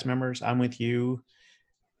the cast members, I'm with you.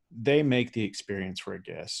 They make the experience for a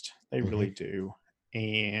guest. They really do.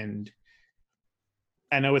 And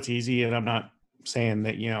I know it's easy, and I'm not saying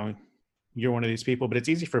that, you're one of these people, but it's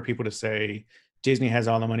easy for people to say Disney has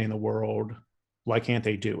all the money in the world. Why can't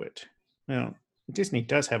they do it? Disney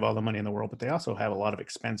does have all the money in the world, but they also have a lot of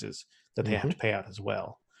expenses that they have to pay out as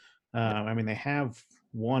well. I mean, they have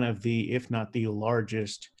one of the, if not the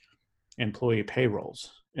largest employee payrolls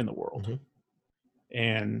in the world.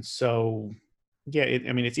 And so, yeah,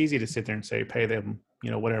 it's easy to sit there and say, pay them,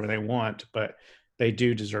 whatever they want, but they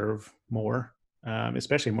do deserve more,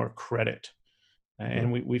 especially more credit.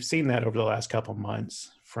 And we've seen that over the last couple of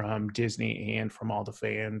months from Disney and from all the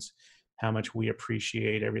fans, how much we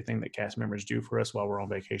appreciate everything that cast members do for us while we're on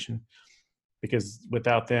vacation. Because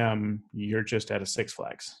without them, you're just at a Six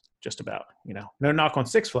Flags, just about, No knock on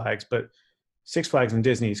Six Flags, but Six Flags and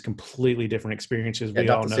Disney is completely different experiences. Yeah, we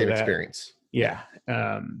not all the know same that. Experience. Yeah.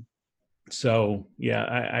 So yeah,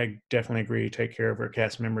 I definitely agree. Take care of our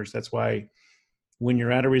cast members. That's why when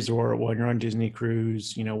you're at a resort, when you're on Disney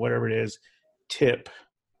cruise, whatever it is, tip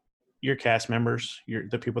your cast members,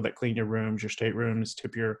 the people that clean your rooms, your staterooms,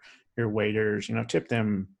 tip your waiters, tip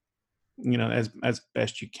them, as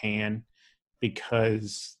best you can,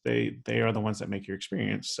 because they are the ones that make your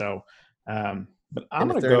experience. So, but I'm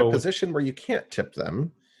going to go in go a position where you can't tip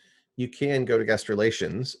them, you can go to guest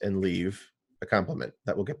relations and leave a compliment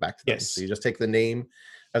that will get back to them. Yes. So you just take the name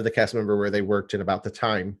of the cast member, where they worked, and about the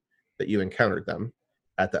time that you encountered them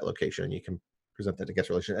at that location, and you can present that to guest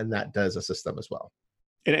relations, and that does assist them as well.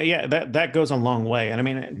 Yeah, that goes a long way. And I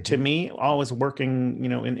mean, to me, always working,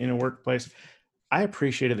 in a workplace, I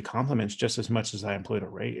appreciated the compliments just as much as I enjoyed a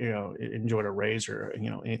raise or,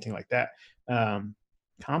 anything like that.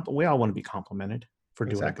 We all want to be complimented for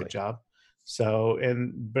doing a good job. So,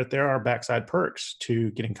 but there are backside perks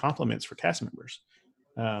to getting compliments for cast members.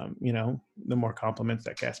 The more compliments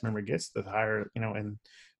that cast member gets, the higher, in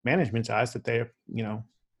management's eyes that they,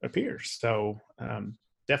 appear. So,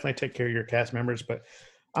 definitely take care of your cast members. But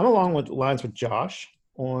I'm along with lines with Josh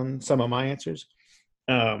on some of my answers.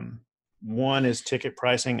 One is ticket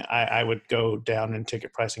pricing. I would go down in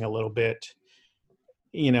ticket pricing a little bit,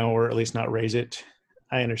 or at least not raise it.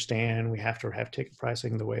 I understand we have to have ticket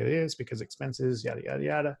pricing the way it is because expenses, yada, yada,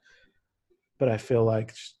 yada. But I feel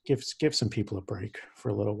like give some people a break for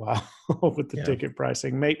a little while with the ticket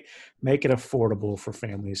pricing. Make it affordable for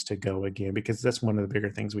families to go again, because that's one of the bigger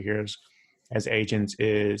things we hear as agents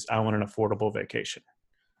is, I want an affordable vacation.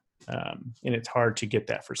 And it's hard to get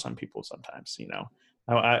that for some people sometimes,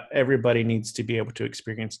 everybody needs to be able to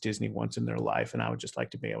experience Disney once in their life. And I would just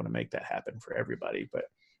like to be able to make that happen for everybody. But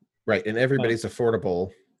right. And everybody's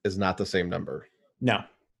affordable is not the same number. No.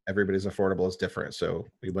 Everybody's affordable is different. So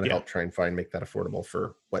we want to help try and make that affordable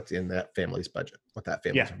for what's in that family's budget, what that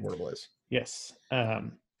family's affordable is. Yes.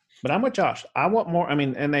 But I'm with Josh. I want more. I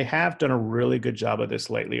mean, and they have done a really good job of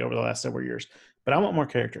this lately over the last several years, but I want more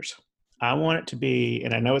characters. I want it to be,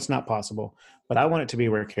 and I know it's not possible, but I want it to be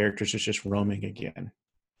where characters is just roaming again.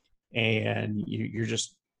 And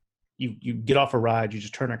you get off a ride, you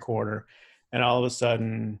just turn a corner, and all of a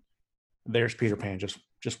sudden there's Peter Pan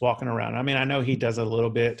just walking around. I mean, I know he does a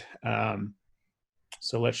little bit.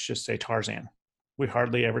 So let's just say Tarzan. We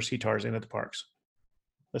hardly ever see Tarzan at the parks.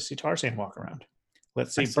 Let's see Tarzan walk around.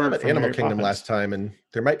 Let's see Bert from Animal Kingdom last time, and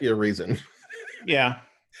there might be a reason. Yeah.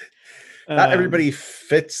 Not everybody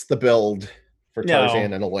fits the build for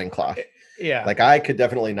Tarzan No. and a loincloth. Yeah. Like I could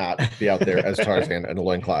definitely not be out there as Tarzan and a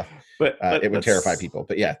loincloth. But It would terrify people.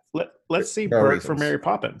 But yeah, let's see there are Bert from reasons. Mary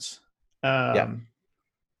Poppins. Yeah.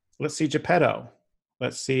 Let's see Geppetto.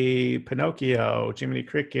 Let's see Pinocchio, Jiminy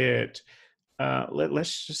Cricket.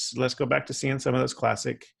 Let's go back to seeing some of those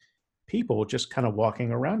classic people just kind of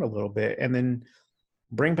walking around a little bit, and then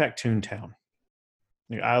bring back Toontown.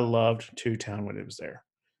 I loved Toontown when it was there,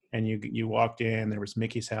 and you walked in. There was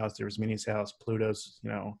Mickey's house, there was Minnie's house, Pluto's,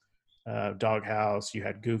 dog house. You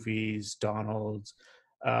had Goofy's, Donald's.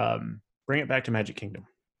 Bring it back to Magic Kingdom.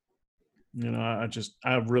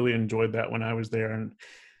 I really enjoyed that when I was there, and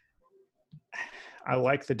I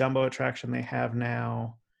like the Dumbo attraction they have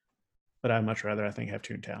now, but I'd much rather, I think, have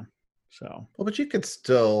Toontown. So well, but you could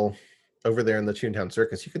still, over there in the Toontown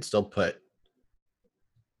Circus, you could still put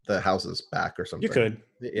the houses back or something. You could,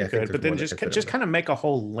 yeah, but then just kind of make a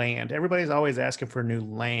whole land. Everybody's always asking for new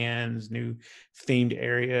lands, new themed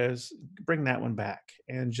areas. Bring that one back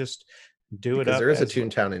and just do it up. Because there is a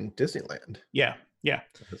Toontown in Disneyland. Yeah.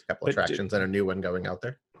 There's a couple attractions and a new one going out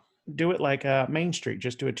there. Do it like Main Street.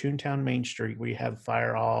 Just do a Toontown Main Street where you have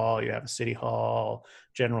Fire Hall, you have a City Hall,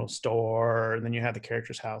 General Store, and then you have the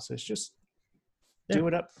characters' houses. Just do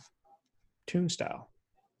it up Toon style.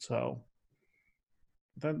 So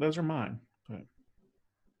those are mine. But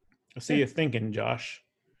I see you thinking, Josh.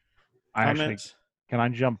 Can I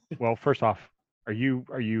jump? Well, first off, are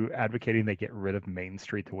you advocating they get rid of Main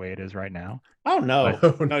Street the way it is right now? Oh no,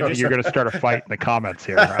 no! You're going to start a fight in the comments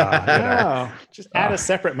here. Just add a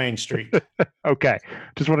separate Main Street. Okay,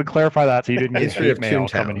 just want to clarify that so you didn't get hate mail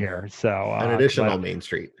coming here. So an additional Main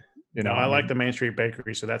Street. I like the Main Street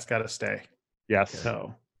Bakery, so that's got to stay. Yes.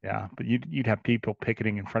 So yeah, but you'd have people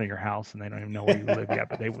picketing in front of your house, and they don't even know where you live yet,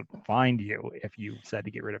 but they would find you if you said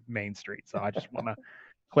to get rid of Main Street. So I just want to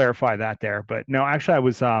clarify that there. But no, actually, I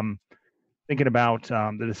was thinking about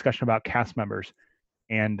the discussion about cast members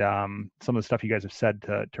and some of the stuff you guys have said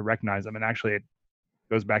to recognize them. And actually, it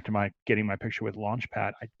goes back to getting my picture with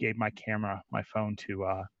Launchpad. I gave my phone to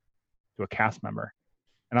a cast member,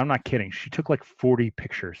 and I'm not kidding. She took like 40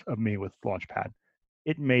 pictures of me with Launchpad.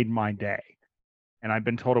 It made my day. And I've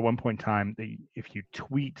been told at one point in time that if you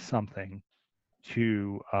tweet something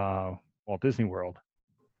to Walt Disney World,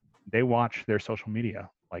 they watch their social media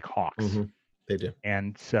like hawks. Mm-hmm. They do.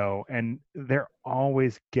 And they're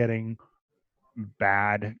always getting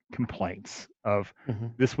bad complaints of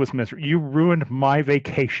this was miserable. You ruined my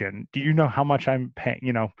vacation. Do you know how much I'm paying?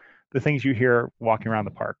 The things you hear walking around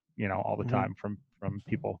the park, all the time from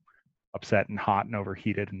people upset and hot and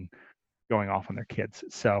overheated and going off on their kids.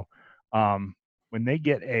 So when they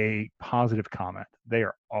get a positive comment, they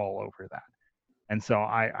are all over that. And so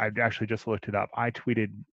I actually just looked it up. I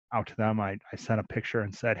tweeted out to them. I sent a picture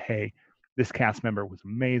and said, hey, this cast member was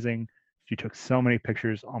amazing. She took so many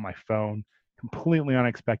pictures on my phone, completely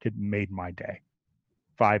unexpected, made my day.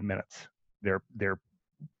 5 minutes. They're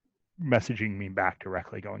messaging me back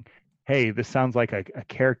directly going, hey, this sounds like a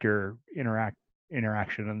character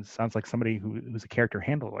interaction, and it sounds like somebody who's a character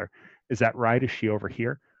handler. Is that right? Is she over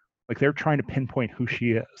here? Like they're trying to pinpoint who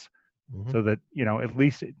she is so that, at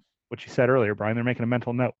least what you said earlier, Brian, they're making a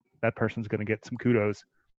mental note. That person's going to get some kudos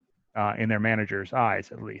in their manager's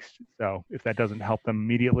eyes, at least. So if that doesn't help them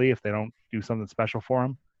immediately, if they don't do something special for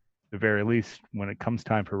them, at the very least, when it comes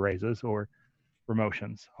time for raises or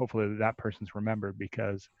promotions, hopefully that person's remembered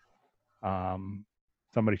because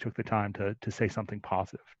somebody took the time to say something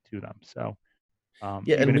positive to them. So and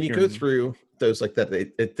when you go through those like that,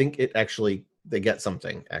 I think they get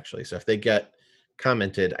something actually. So if they get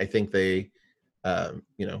commented, I think they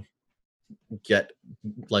get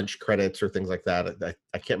lunch credits or things like that.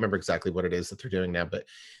 I can't remember exactly what it is that they're doing now, but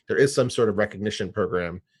there is some sort of recognition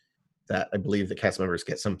program that I believe the cast members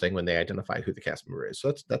get something when they identify who the cast member is.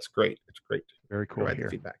 So that's great. It's great. Very cool. Provide the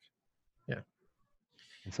feedback. Yeah.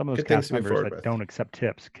 And some of those cast members that don't accept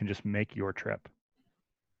tips can just make your trip.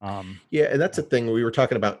 And that's a thing we were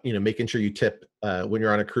talking about, making sure you tip when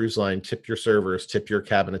you're on a cruise line, tip your servers, tip your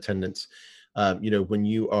cabin attendants. When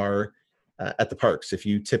you are at the parks, if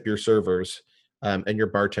you tip your servers and your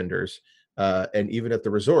bartenders, and even at the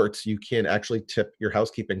resorts, you can actually tip your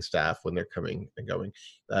housekeeping staff when they're coming and going.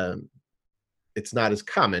 It's not as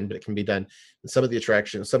common, but it can be done. And some of the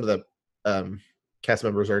attractions, some of the cast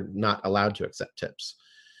members are not allowed to accept tips.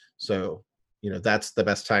 So, that's the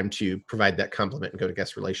best time to provide that compliment and go to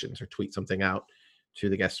guest relations or tweet something out to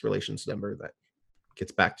the guest relations number that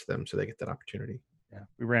gets back to them so they get that opportunity. Yeah,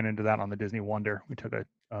 we ran into that on the Disney Wonder. We took a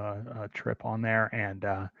trip on there,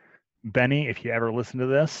 and Benny, if you ever listen to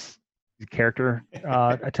this, he's a character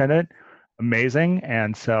attendant. amazing.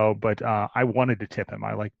 And so, but I wanted to tip him.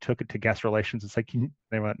 I like took it to guest relations. It's like,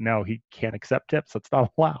 they went, no, he can't accept tips. That's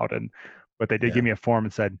not allowed. And, but they did give Yeah. me a form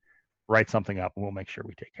and said, write something up and we'll make sure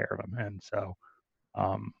we take care of him. And so,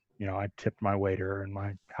 I tipped my waiter and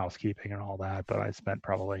my housekeeping and all that, but I spent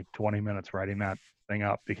probably 20 minutes writing that thing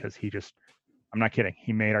up because I'm not kidding.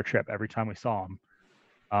 He made our trip every time we saw him.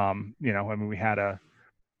 I mean, we had a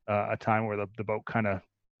time where the boat kind of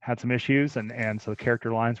had some issues, and so the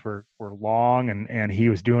character lines were long, and he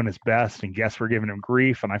was doing his best, and guests were giving him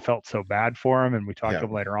grief, and I felt so bad for him. And we talked to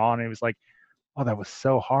him later on, and he was like, "Oh, that was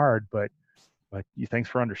so hard, but thanks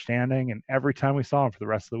for understanding." And every time we saw him for the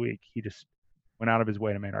rest of the week, he just went out of his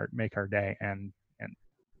way to make our day, and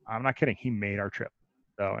I'm not kidding. He made our trip.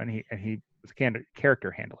 So, and he was a character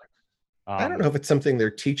handler. I don't know if it's something they're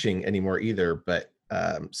teaching anymore either, but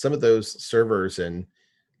some of those servers and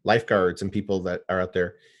lifeguards and people that are out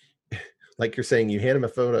there, like you're saying, you hand them a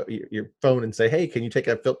photo, your phone, and say, "Hey, can you take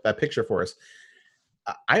a picture for us?"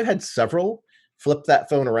 I've had several flip that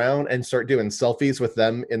phone around and start doing selfies with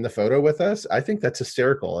them in the photo with us. I think that's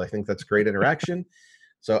hysterical. I think that's great interaction.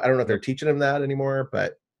 So I don't know if they're teaching them that anymore,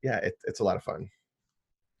 but yeah, it's a lot of fun.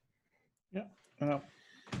 Yeah.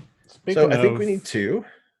 So I think we need to.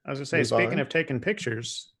 I was gonna say, speaking of taking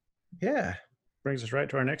pictures, yeah, brings us right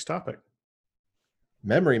to our next topic.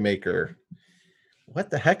 Memory maker.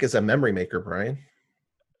 What the heck is a memory maker, Brian?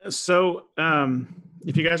 So,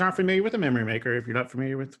 if you guys aren't familiar with a memory maker, if you're not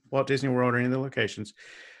familiar with Walt Disney World or any of the locations,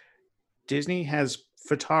 Disney has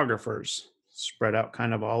photographers spread out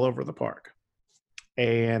kind of all over the park.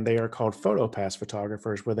 And they are called PhotoPass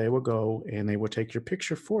photographers, where they will go and they will take your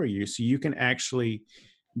picture for you so you can actually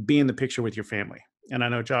be in the picture with your family. And I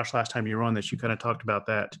know, Josh, last time you were on this, you kind of talked about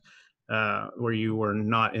that, where you were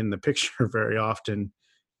not in the picture very often.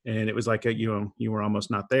 And it was like, you were almost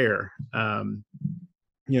not there. The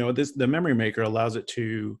memory maker allows it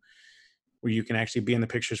to where you can actually be in the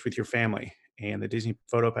pictures with your family. And the Disney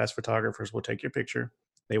PhotoPass photographers will take your picture.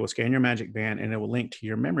 They will scan your Magic Band, and it will link to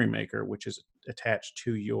your memory maker, which is attached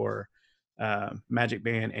to your Magic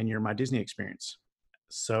Band and your My Disney experience.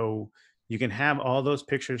 So you can have all those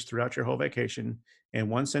pictures throughout your whole vacation in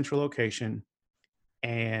one central location,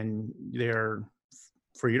 and they're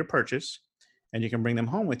for you to purchase, and you can bring them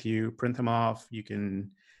home with you, print them off. You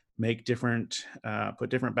can make different, put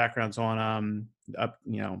different backgrounds on them,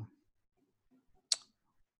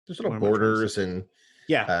 there's little borders and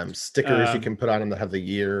stickers you can put on them that have the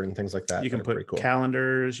year and things like that. You can put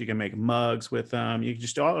calendars, you can make mugs with them. You can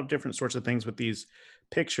just do all different sorts of things with these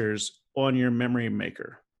pictures on your memory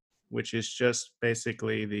maker, which is just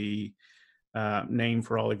basically the name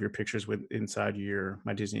for all of your pictures inside your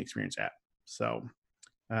My Disney Experience app. So,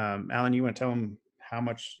 Alan, you want to tell them how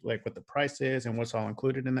much, like what the price is and what's all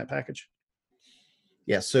included in that package?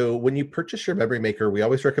 Yeah, so when you purchase your memory maker, we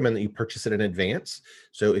always recommend that you purchase it in advance.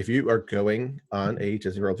 So if you are going on a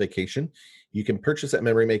Disney World vacation, you can purchase that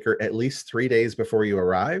memory maker at least 3 days before you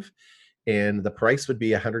arrive, and the price would be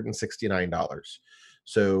 $169.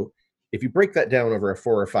 So if you break that down over a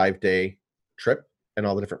 4 or 5 day trip and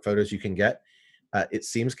all the different photos you can get, it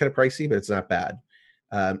seems kind of pricey, but it's not bad.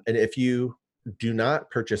 And if you do not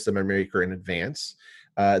purchase the memory maker in advance,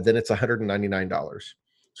 then it's $199.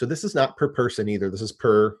 So this is not per person either. This is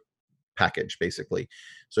per package, basically.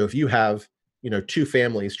 So if you have, two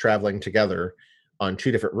families traveling together on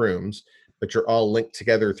 2 different rooms, but you're all linked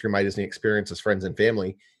together through My Disney Experience as friends and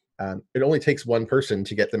family, it only takes one person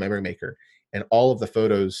to get the memory maker, and all of the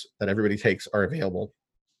photos that everybody takes are available.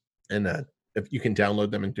 And if you can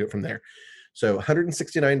download them and do it from there. So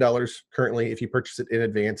 $169 currently if you purchase it in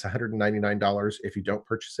advance, $199 if you don't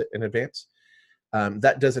purchase it in advance.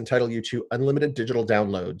 That does entitle you to unlimited digital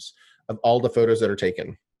downloads of all the photos that are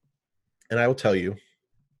taken. And I will tell you,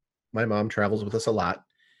 my mom travels with us a lot.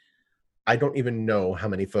 I don't even know how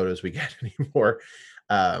many photos we get anymore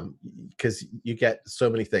because you get so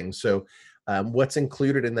many things. So what's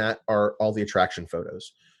included in that are all the attraction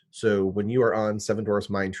photos. So when you are on Seven Dwarfs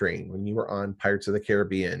Mine Train, when you are on Pirates of the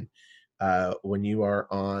Caribbean, when you are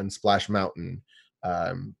on Splash Mountain,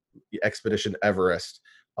 Expedition Everest,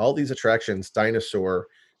 all these attractions, Dinosaur,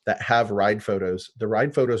 that have ride photos, the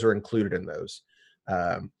ride photos are included in those.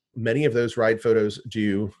 Many of those ride photos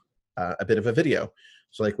do a bit of a video.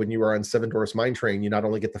 So like when you were on Seven Dwarfs Mine Train, you not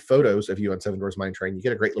only get the photos of you on Seven Dwarfs Mine Train, you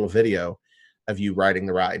get a great little video of you riding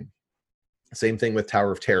the ride. Same thing with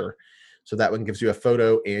Tower of Terror. So that one gives you a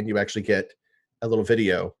photo and you actually get a little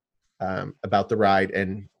video about the ride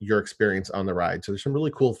and your experience on the ride. So there's some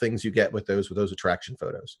really cool things you get with those attraction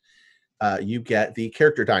photos. You get the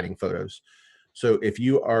character dining photos. So if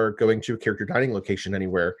you are going to a character dining location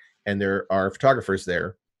anywhere and there are photographers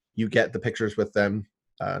there, you get the pictures with them.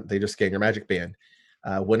 They just scan your Magic Band.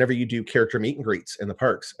 Whenever you do character meet and greets in the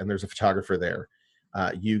parks and there's a photographer there,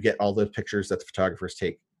 you get all the pictures that the photographers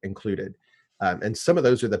take included. And some of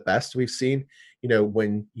those are the best we've seen. You know,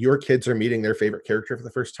 when your kids are meeting their favorite character for the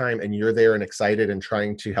first time and you're there and excited and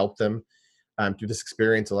trying to help them through this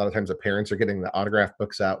experience, a lot of times the parents are getting the autograph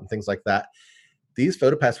books out and things like that. These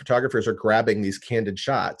PhotoPass photographers are grabbing these candid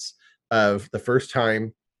shots of the first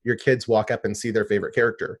time your kids walk up and see their favorite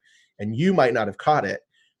character. And you might not have caught it,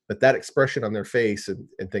 but that expression on their face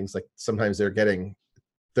and things like sometimes they're getting,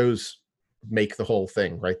 those make the whole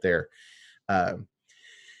thing right there.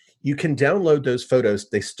 You can download those photos.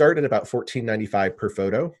 They start at about $14.95 per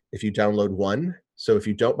photo if you download one. So if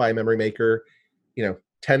you don't buy a memory maker,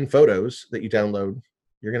 10 photos that you download,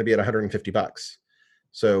 you're going to be at $150.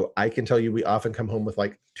 So I can tell you, we often come home with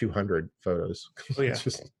like 200 photos. Oh, yeah. It's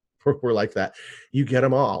just, we're like that. You get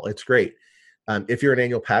them all. It's great. If you're an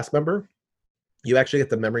annual pass member, you actually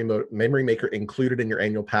get the memory maker included in your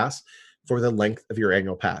annual pass for the length of your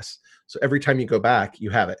annual pass. So every time you go back,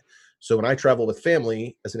 you have it. So when I travel with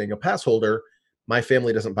family as an annual pass holder, my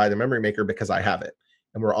family doesn't buy the memory maker because I have it.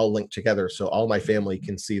 And we're all linked together. So all my family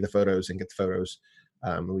can see the photos and get the photos,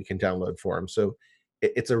 and we can download for them. So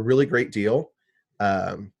it's a really great deal.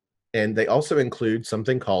 And they also include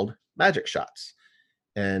something called Magic Shots.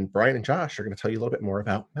 And Brian and Josh are going to tell you a little bit more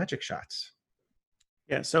about Magic Shots.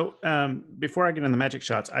 Yeah. So before I get into the Magic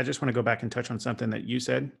Shots, I just want to go back and touch on something that you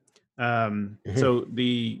said. So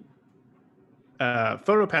the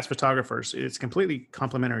PhotoPass photographers, it's completely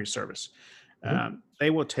complimentary service. They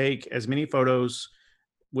will take as many photos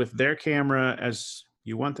with their camera as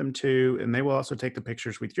you want them to, and they will also take the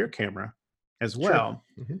pictures with your camera as well.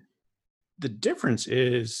 Sure. The difference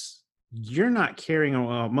is you're not carrying,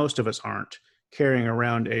 well, most of us aren't carrying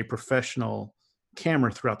around a professional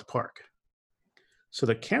camera throughout the park. So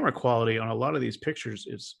the camera quality on a lot of these pictures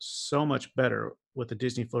is so much better with the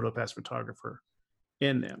Disney PhotoPass photographer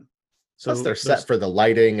in them. So plus they're set for the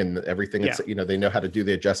lighting and everything. Yeah. It's, they know how to do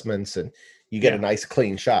the adjustments, and you get a nice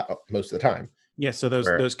clean shot most of the time. Yeah. So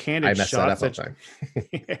those candid shots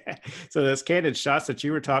so those candid shots that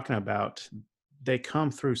you were talking about, they come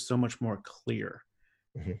through so much more clear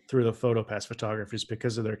through the PhotoPass photographers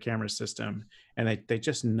because of their camera system, and they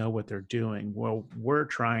just know what they're doing. Well, we're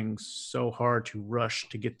trying so hard to rush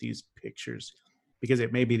to get these pictures because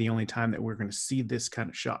it may be the only time that we're going to see this kind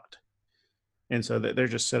of shot. And so they're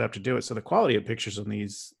just set up to do it. So the quality of pictures on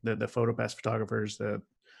these, the PhotoPass photographers, the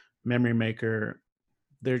memory maker,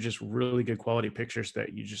 they're just really good quality pictures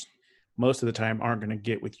that you just most of the time aren't going to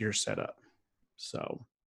get with your setup. So,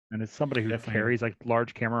 and as somebody who carries like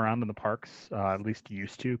large camera around in the parks, at least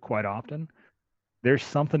used to quite often, there's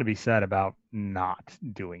something to be said about not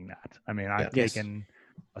doing that. I mean, I've taken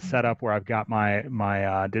a setup where I've got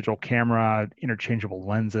my digital camera, interchangeable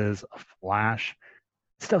lenses, a flash.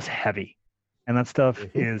 Stuff's heavy, and that stuff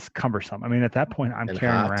is cumbersome. I mean, at that point, I'm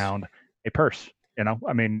carrying around a purse.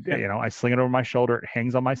 I mean, I sling it over my shoulder. It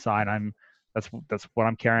hangs on my side. That's what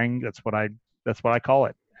I'm carrying. That's what I call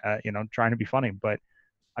it. Trying to be funny, but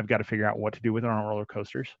I've got to figure out what to do with it on roller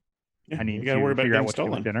coasters. I need to figure out what to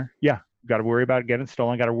do with dinner. Yeah, got to worry about getting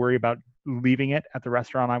stolen. Got to worry about leaving it at the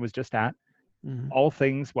restaurant I was just at. All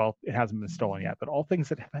things. Well, it hasn't been stolen yet, but all things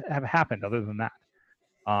that have happened other than that.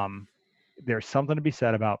 There's something to be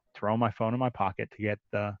said about throwing my phone in my pocket to get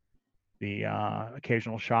the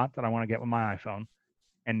occasional shot that I want to get with my iPhone,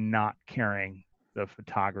 and not carrying the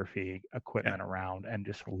photography equipment around and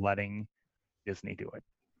just letting Disney do it,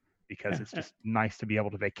 because it's just nice to be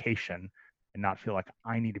able to vacation and not feel like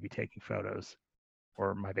I need to be taking photos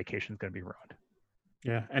or my vacation is going to be ruined.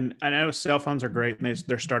 Yeah. And I know cell phones are great and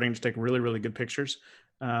they're starting to take really, really good pictures.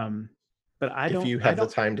 But if you have the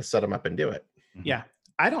time to set them up and do it. Yeah.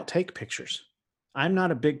 I don't take pictures. I'm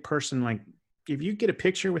not a big person. Like, if you get a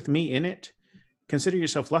picture with me in it, consider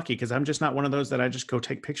yourself lucky, because I'm just not one of those that I just go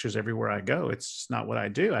take pictures everywhere I go. It's just not what I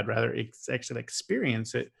do. I'd rather actually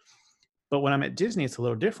experience it. But when I'm at Disney, it's a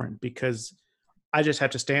little different because I just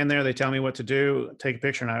have to stand there. They tell me what to do, take a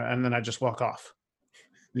picture, and then I just walk off.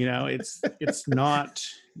 It's not,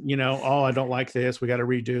 oh, I don't like this, we got to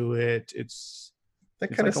redo it.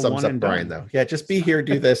 That kind of sums up Brian, though. Yeah, just be here,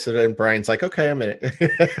 do this, and then Brian's like, okay, I'm in it.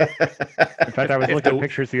 In fact, I was looking at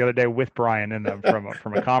pictures the other day with Brian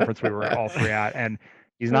from a conference we were all three at, and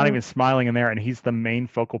he's not even smiling in there, and he's the main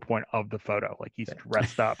focal point of the photo. Like, he's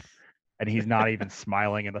dressed up, and he's not even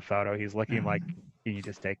smiling in the photo. He's looking like, can you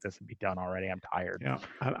just take this and be done already? I'm tired. Yeah,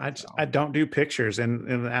 I don't do pictures,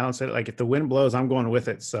 and Alan said, like, if the wind blows, I'm going with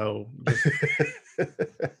it. So just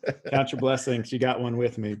count your blessings. You got one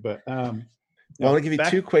with me, but. I want to give you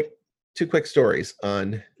two quick two quick stories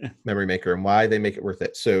on Memory Maker and why they make it worth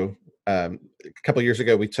it. So a couple of years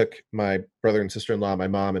ago, we took my brother and sister-in-law, my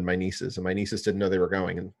mom, and my nieces didn't know they were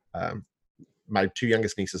going. And my two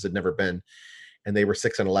youngest nieces had never been, and they were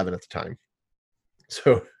 6 and 11 at the time.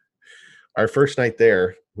 So our first night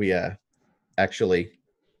there, we actually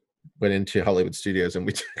went into Hollywood Studios and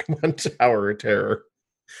we took 1 Tower of Terror.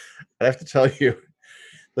 I have to tell you,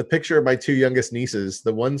 the picture of my two youngest nieces,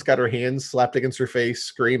 the one's got her hands slapped against her face,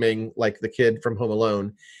 screaming like the kid from Home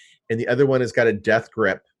Alone, and the other one has got a death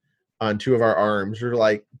grip on two of our arms, or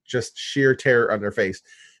like just sheer terror on their face.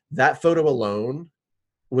 That photo alone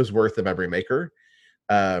was worth the Memory Maker.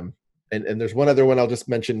 And there's one other one I'll just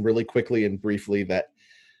mention really quickly and briefly that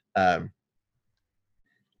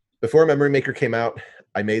before Memory Maker came out,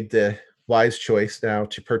 I made the wise choice now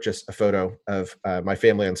to purchase a photo of my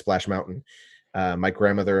family on Splash Mountain. My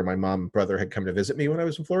grandmother and my mom and brother had come to visit me when I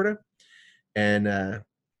was in Florida. And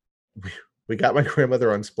we got my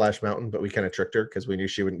grandmother on Splash Mountain, but we kind of tricked her because we knew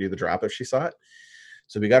she wouldn't do the drop if she saw it.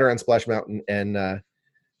 So we got her on Splash Mountain, and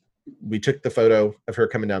we took the photo of her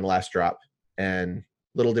coming down the last drop. And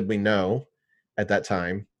little did we know at that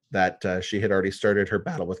time that she had already started her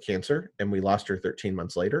battle with cancer, and we lost her 13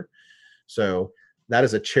 months later. So that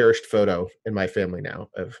is a cherished photo in my family now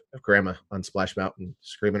of grandma on Splash Mountain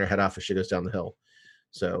screaming her head off as she goes down the hill.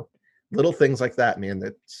 So little things like that, man,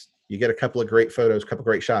 you get a couple of great photos, a couple of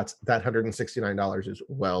great shots. That $169 is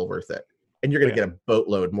well worth it. And you're going to get a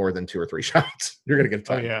boatload more than 2 or 3 shots. You're going to get a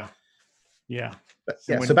ton. Oh, yeah. Yeah. But,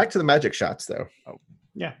 so back to the magic shots, though. Oh,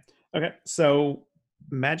 yeah. Okay. So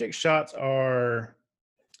magic shots are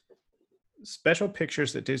special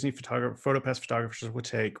pictures that Disney PhotoPass photographers will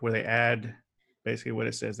take where they add basically what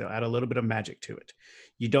it says. They'll add a little bit of magic to it.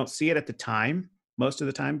 You don't see it at the time, most of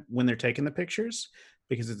the time when they're taking the pictures,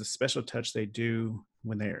 because it's a special touch they do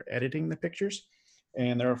when they're editing the pictures.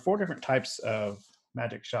 And there are 4 different types of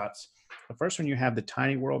magic shots. The first one, you have the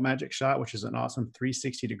Tiny World magic shot, which is an awesome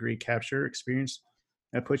 360-degree capture experience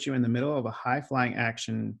that puts you in the middle of a high-flying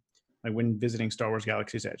action, like when visiting Star Wars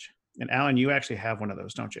Galaxy's Edge. And Alan, you actually have one of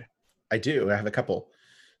those, don't you? I do. I have a couple.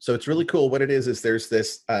 So it's really cool. What it is there's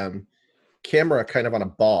this camera kind of on a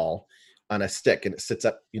ball on a stick, and it sits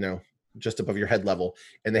up, just above your head level.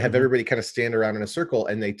 And they have everybody kind of stand around in a circle,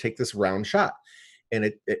 and they take this round shot. And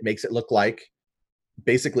it makes it look like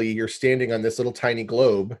basically you're standing on this little tiny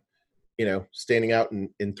globe, standing out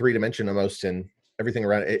in 3 dimension almost, and everything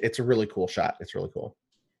around it. It's a really cool shot. It's really cool.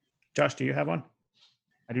 Josh, do you have one?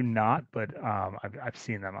 I do not, but I've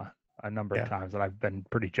seen them a number of times, and I've been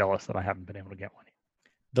pretty jealous that I haven't been able to get one.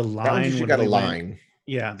 The line, you got a line.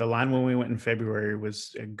 Yeah, the line when we went in February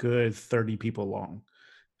was a good 30 people long.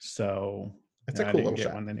 So that's a cool little get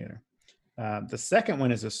shot. one then either. The second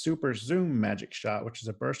one is a super zoom magic shot, which is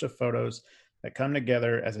a burst of photos that come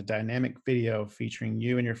together as a dynamic video featuring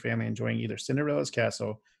you and your family enjoying either Cinderella's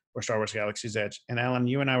Castle or Star Wars Galaxy's Edge. And Alan,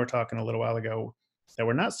 you and I were talking a little while ago that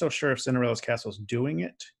we're not so sure if Cinderella's Castle is doing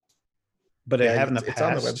it, but they have in the past. It's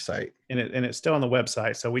on the website, and it's still on the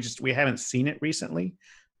website. So we haven't seen it recently.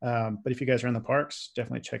 But if you guys are in the parks,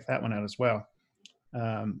 definitely check that one out as well.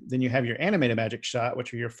 Then you have your animated magic shot,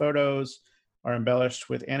 which are your photos are embellished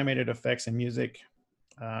with animated effects and music.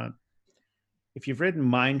 If you've ridden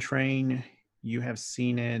Mine Train, you have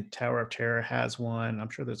seen it. Tower of Terror has one.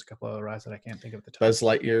 I'm sure there's a couple other rides that I can't think of at the top. Buzz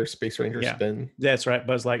Lightyear Space Ranger Spin. That's right.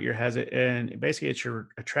 Buzz Lightyear has it. And basically it's your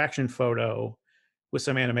attraction photo with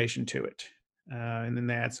some animation to it. And then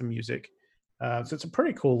they add some music. So it's a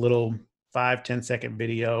pretty cool little 5-10 second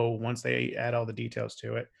video once they add all the details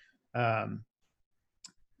to it.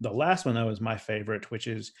 The last one, though, is my favorite, which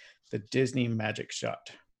is the Disney Magic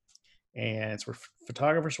Shot. And it's where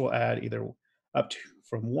photographers will add either up to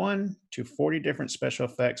from 1 to 40 different special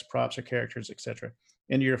effects, props, or characters, etc.,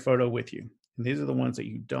 into your photo with you. And these are the ones that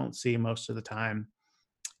you don't see most of the time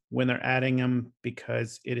when they're adding them,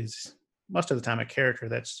 because it is most of the time a character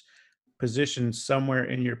that's positioned somewhere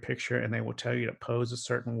in your picture, and they will tell you to pose a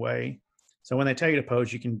certain way. So when they tell you to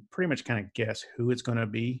pose, you can pretty much kind of guess who it's going to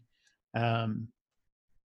be.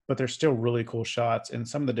 But they're still really cool shots. And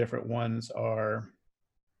some of the different ones are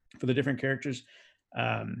for the different characters.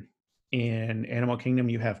 In Animal Kingdom,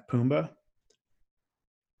 you have Pumbaa.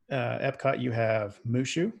 Epcot, you have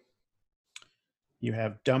Mushu. You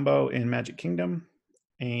have Dumbo in Magic Kingdom.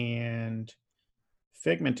 And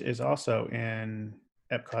Figment is also in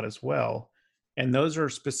Epcot as well. And those are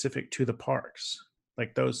specific to the parks,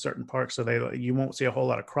 like those certain parks. So you won't see a whole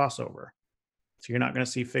lot of crossover. So you're not going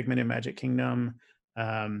to see Figment in Magic Kingdom.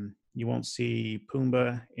 You won't see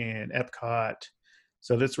Pumbaa in Epcot.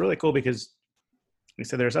 So that's really cool because like I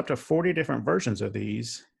said, there's up to 40 different versions of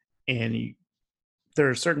these, and there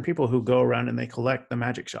are certain people who go around and they collect the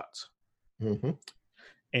magic shots. Mm-hmm.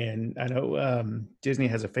 And I know Disney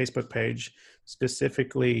has a Facebook page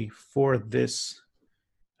specifically for this,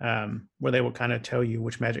 where they will kind of tell you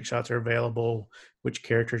which magic shots are available, which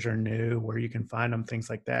characters are new, where you can find them, things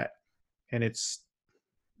like that. And it's,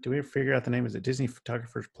 do we ever figure out the name? Is it Disney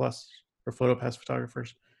Photographers Plus or PhotoPass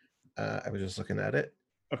Photographers? I was just looking at it.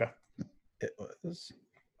 Okay. It was.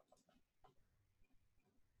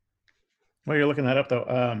 While you're looking that up,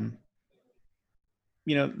 though,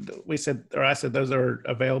 you know, we said, or I said, those are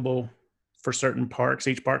available for certain parks.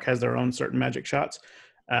 Each park has their own certain magic shots.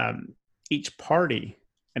 Each party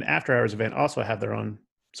and after hours event also have their own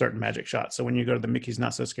certain magic shots. So when you go to the Mickey's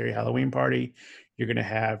Not So Scary Halloween party, you're going to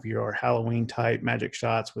have your Halloween type magic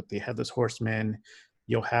shots with the Headless Horseman.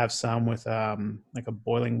 You'll have some with like a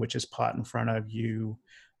boiling witch's pot in front of you.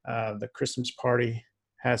 The Christmas party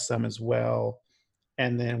has some as well.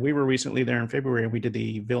 And then we were recently there in February and we did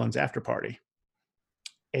the Villains After Party.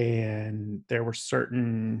 And there were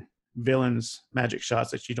certain villains magic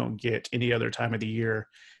shots that you don't get any other time of the year.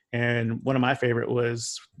 And one of my favorite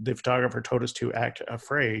was the photographer told us to act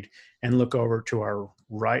afraid and look over to our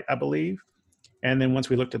right, I believe. And then once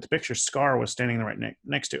we looked at the picture, Scar was standing right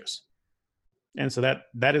next to us. And so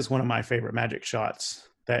that is one of my favorite magic shots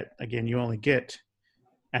that, again, you only get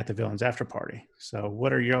at the Villains After Party. So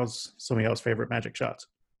what are some of y'all's favorite magic shots?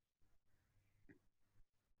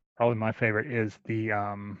 Probably my favorite is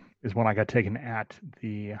is one I got taken at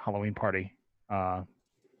the Halloween party.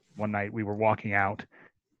 One night we were walking out,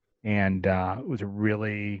 and it was a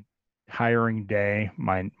really tiring day.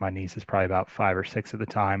 My niece is probably about 5 or 6 at the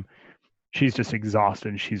time. She's just exhausted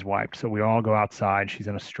and she's wiped. So we all go outside. She's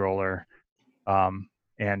in a stroller,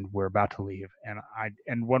 and we're about to leave.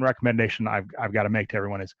 And one recommendation I've got to make to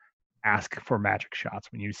everyone is ask for magic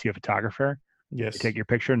shots when you see a photographer. Yes. You take your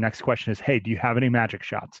picture. Next question is, hey, do you have any magic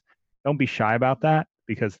shots? Don't be shy about that,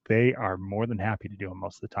 because they are more than happy to do them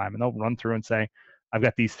most of the time. And they'll run through and say, I've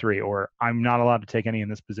got these 3, or I'm not allowed to take any in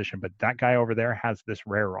this position, but that guy over there has this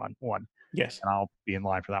rare one. Yes. And I'll be in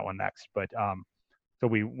line for that one next. But so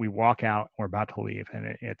we walk out, we're about to leave,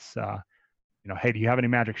 and it's hey, do you have any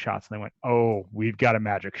magic shots? And they went, oh, we've got a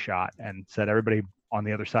magic shot, and said, everybody on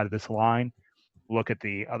the other side of this line, look at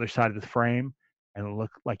the other side of the frame and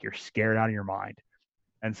look like you're scared out of your mind.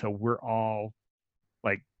 And so we're all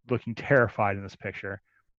like looking terrified in this picture,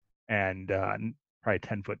 and probably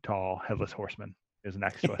 10-foot tall Headless Horseman is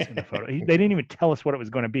next to us in the photo. They didn't even tell us what it was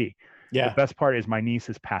going to be. Yeah. The best part is my niece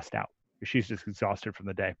is passed out. She's just exhausted from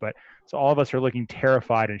the day. But so all of us are looking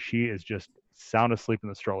terrified, and she is just sound asleep in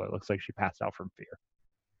the stroller. It looks like she passed out from fear.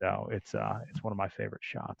 So it's one of my favorite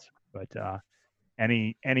shots. But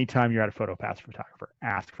anytime you're at a PhotoPass photographer,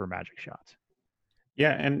 ask for magic shots.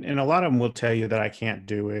 Yeah, and a lot of them will tell you that I can't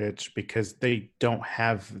do it because they don't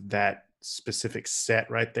have that specific set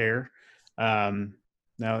right there.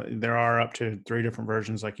 Now there are up to 3 different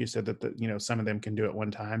versions, like you said, that some of them can do it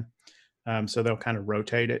one time, so they'll kind of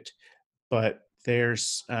rotate it. But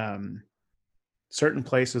there's certain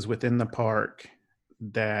places within the park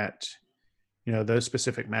that those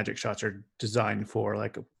specific magic shots are designed for.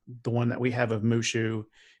 Like the one that we have of Mushu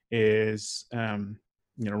is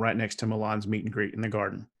right next to Milan's meet and greet in the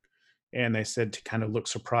garden. And they said to kind of look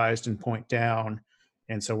surprised and point down.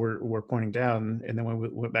 And so we're pointing down. And then when we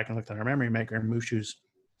went back and looked at our memory maker, and Mushu's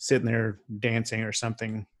sitting there dancing or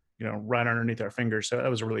something, right underneath our fingers. So that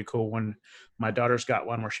was a really cool one. My daughter's got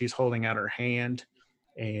one where she's holding out her hand,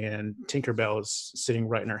 and Tinkerbell is sitting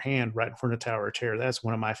right in her hand, right in front of Tower of Terror. That's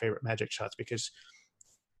one of my favorite magic shots because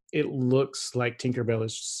it looks like Tinkerbell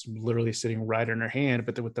is literally sitting right in her hand,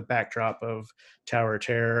 but with the backdrop of Tower of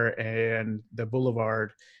Terror and the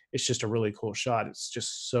boulevard, it's just a really cool shot. It's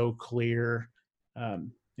just so clear.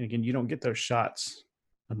 And again, you don't get those shots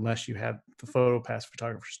unless you have the PhotoPass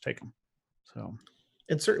photographers take them. So,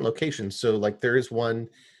 in certain locations. So like there is one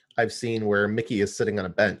I've seen where Mickey is sitting on a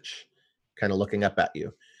bench, kind of looking up at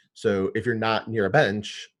you. So if you're not near a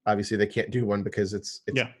bench, obviously they can't do one because it's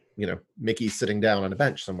Mickey sitting down on a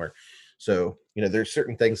bench somewhere. So, there's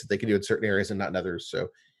certain things that they can do in certain areas and not in others. So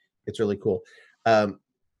it's really cool. The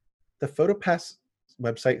PhotoPass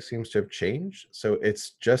website seems to have changed. So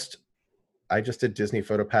I just did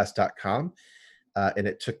DisneyPhotopass.com, and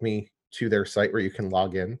it took me to their site where you can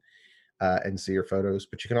log in and see your photos,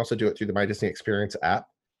 but you can also do it through the My Disney Experience app.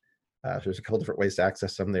 There's a couple different ways to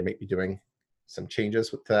access them. They may be doing some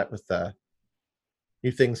changes with that, with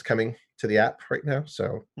new things coming to the app right now.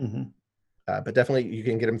 So, but definitely you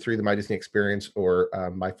can get them through the My Disney Experience or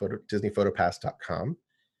DisneyPhotopass.com.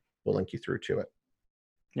 We'll link you through to it.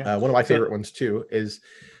 Yeah. One of my favorite ones too is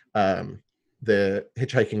the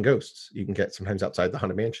hitchhiking ghosts you can get sometimes outside the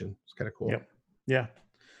Haunted Mansion. It's kind of cool. Yep. Yeah.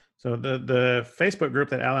 So the Facebook group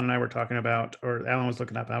that Alan and I were talking about, or Alan was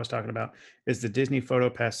looking up and I was talking about, is the Disney Photo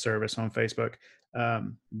Pass service on Facebook.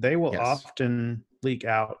 They will Yes. often leak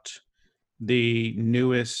out the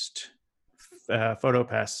newest Photo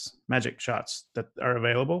Pass magic shots that are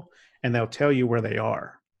available, and they'll tell you where they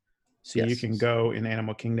are. So you can go in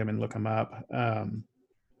Animal Kingdom and look them up.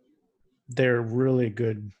 They're really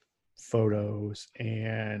good photos,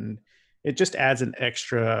 and it just adds an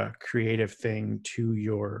extra creative thing to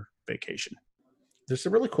your vacation. There's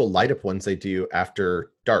some really cool light up ones they do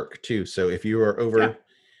after dark too. So if you are over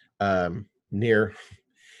near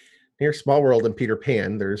Small World and Peter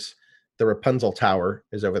Pan, there's the Rapunzel Tower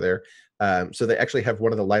is over there. So they actually have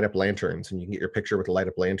one of the light up lanterns, and you can get your picture with a light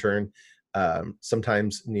up lantern.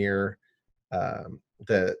 Sometimes near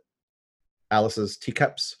the Alice's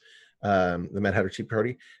Teacups, the Mad Hatter Tea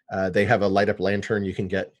Party, they have a light up lantern. You can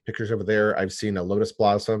get pictures over there. I've seen a lotus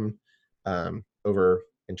blossom over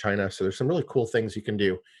in China. So there's some really cool things you can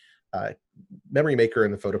do. Memory Maker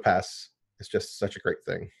and the Photo Pass is just such a great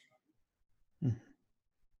thing.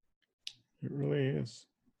 It really is.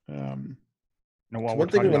 So one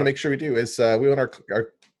thing we want to make sure we do is we want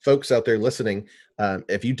our folks out there listening.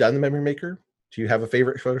 Have you done the Memory Maker? Do you have a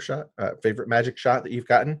favorite photo shot, favorite magic shot that you've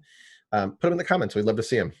gotten? Put them in the comments. We'd love to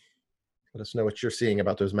see them. Let us know what you're seeing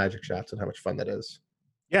about those magic shots and how much fun that is.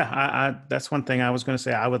 Yeah, that's one thing I was going to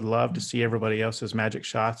say. I would love to see everybody else's magic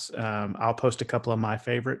shots. I'll post a couple of my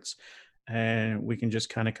favorites, and we can just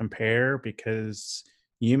kind of compare, because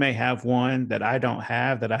you may have one that I don't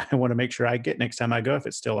have that I want to make sure I get next time I go if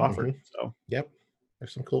it's still offered. So yep,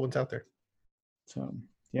 there's some cool ones out there. So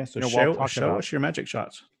yeah, so show us your magic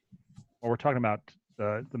shots. Well, we're talking about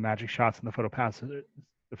the magic shots and the photo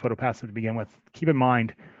passes to begin with. Keep in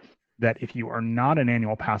mind that if you are not an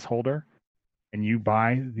annual pass holder and you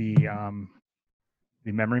buy the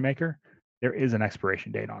Memory Maker, there is an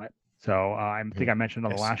expiration date on it. So I think I mentioned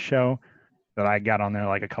on the last show that I got on there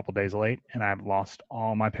like a couple days late, and I've lost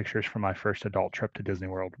all my pictures from my first adult trip to Disney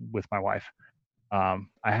World with my wife. I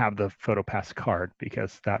have the Photo Pass card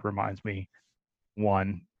because that reminds me,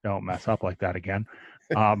 one, don't mess up like that again.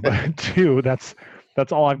 But two, that's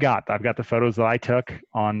all I've got. I've got the photos that I took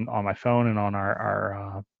on my phone and on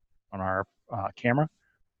our camera,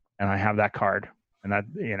 and I have that card. And that,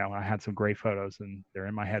 I had some great photos, and they're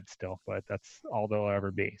in my head still, but that's all they'll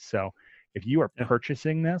ever be. So if you are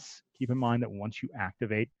purchasing this, keep in mind that once you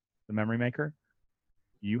activate the Memory Maker,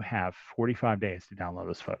 you have 45 days to download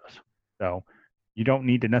those photos. So you don't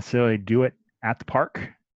need to necessarily do it at the park.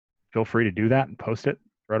 Feel free to do that and post it,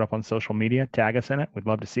 throw it up on social media, tag us in it. We'd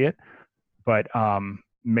love to see it. But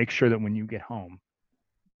make sure that when you get home,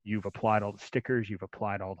 you've applied all the stickers, you've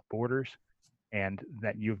applied all the borders, and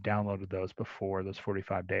that you've downloaded those before those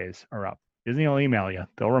 45 days are up. Disney will email you.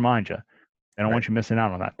 They'll remind you. They don't want you missing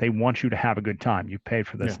out on that. They want you to have a good time. You paid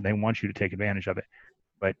for this, and they want you to take advantage of it.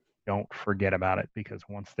 But don't forget about it, because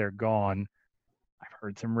once they're gone, I've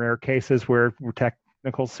heard some rare cases where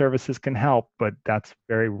technical services can help, but that's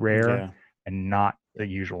very rare and not the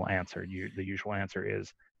usual answer. The usual answer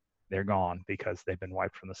is they're gone because they've been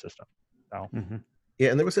wiped from the system. So. Yeah,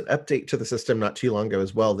 and there was an update to the system not too long ago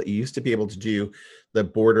as well that you used to be able to do the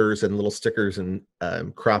borders and little stickers and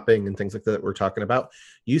cropping and things like that we're talking about.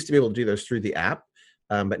 You used to be able to do those through the app,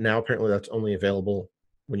 but now apparently that's only available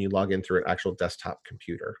when you log in through an actual desktop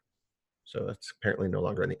computer. So that's apparently no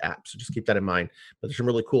longer in the app. So just keep that in mind. But there's some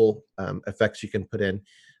really cool effects you can put in.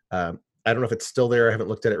 I don't know if it's still there. I haven't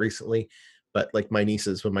looked at it recently, but like when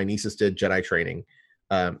my nieces did Jedi training,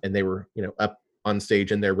 and they were, up on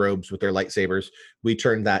stage in their robes with their lightsabers, we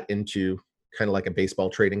turned that into kind of like a baseball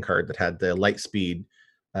trading card that had the light speed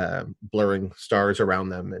blurring stars around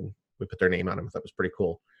them, and we put their name on them. That was pretty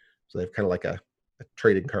cool. So they have kind of like a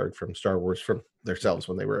trading card from Star Wars from themselves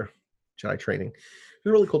when they were Jedi training.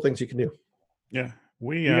 There's really cool things you can do. Yeah.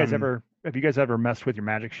 Have you guys ever messed with your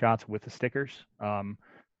magic shots with the stickers? I've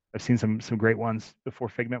seen some great ones before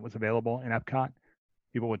Figment was available in Epcot.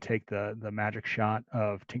 People would take the magic shot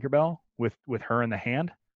of Tinkerbell with her in the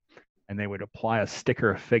hand, and they would apply a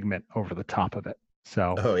sticker of Figment over the top of it.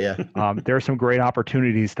 So there are some great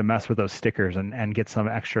opportunities to mess with those stickers and get some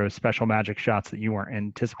extra special magic shots that you weren't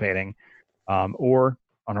anticipating, or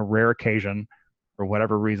on a rare occasion, for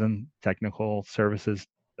whatever reason, technical services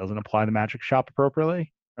doesn't apply the magic shot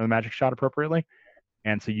appropriately,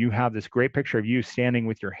 and so you have this great picture of you standing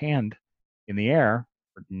with your hand in the air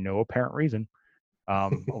for no apparent reason, A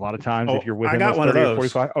lot of times, if Oh, you're I within got those one of 30 or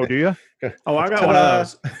those. 45, oh, do you? Oh, I got one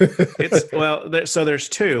of those. It's so there's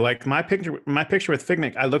two. Like my picture with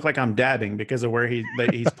Figment, I look like I'm dabbing because of where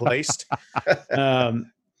he's placed. And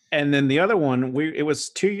then the other one, it was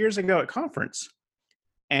 2 years ago at conference,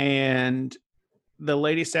 and the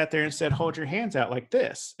lady sat there and said, "Hold your hands out like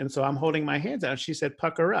this." And so I'm holding my hands out, and she said,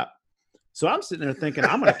 "Pucker up." So I'm sitting there thinking,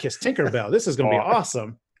 I'm going to kiss Tinkerbell. This is going to be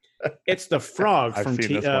awesome. It's the frog I've from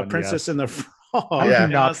seen this one, Princess yes. and the Frog. How did Yeah. you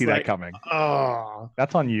And I not was see that like, coming? oh,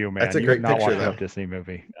 That's on you, man. That's a You great have not picture, watched though. enough Disney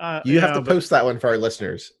movie. You have to but post that one for our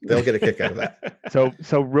listeners. They'll get a kick out of that.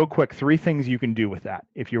 So real quick, 3 things you can do with that.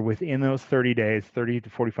 If you're within those 30 to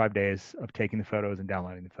 45 days of taking the photos and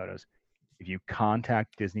downloading the photos, if you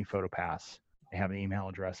contact Disney PhotoPass, they have an email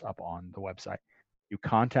address up on the website. You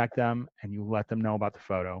contact them and you let them know about the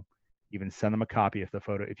photo. Even send them a copy if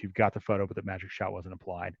you've got the photo but the magic shot wasn't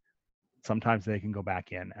applied. Sometimes they can go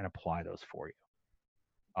back in and apply those for you.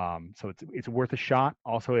 So it's worth a shot.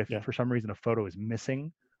 Also, if for some reason a photo is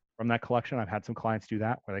missing from that collection, I've had some clients do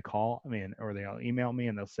that where they call me or they'll email me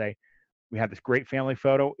and they'll say, "We had this great family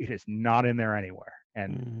photo. It is not in there anywhere."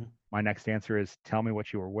 And my next answer is, "Tell me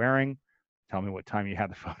what you were wearing. Tell me what time you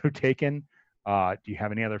had the photo taken. Do you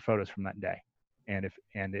have any other photos from that day?" And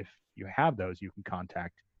if you have those, you can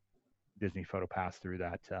contact Disney PhotoPass through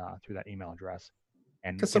that email address.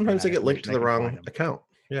 And Because sometimes they get linked to the wrong them. account.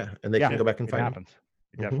 Yeah, and they can go back and it find happens.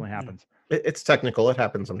 It definitely happens. It's technical. It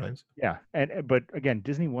happens sometimes. Yeah, but again,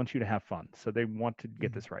 Disney wants you to have fun, so they want to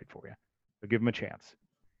get this right for you. So give them a chance.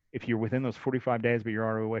 If you're within those 45 days, but you're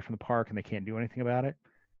already away from the park and they can't do anything about it,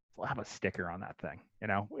 we'll have a sticker on that thing.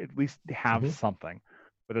 At least have something.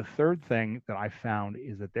 But the third thing that I found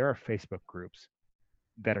is that there are Facebook groups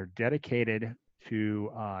that are dedicated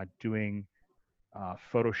to doing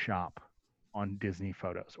Photoshop on Disney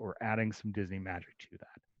photos or adding some Disney magic to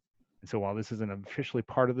that. And so while this isn't officially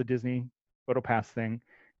part of the Disney PhotoPass thing,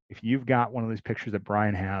 if you've got one of these pictures that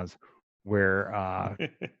Brian has where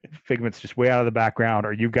Figment's just way out of the background,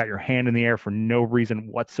 or you've got your hand in the air for no reason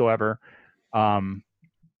whatsoever, find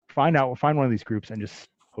one of these groups and just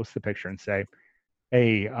post the picture and say,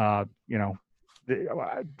 "Hey,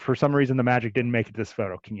 for some reason the magic didn't make it to this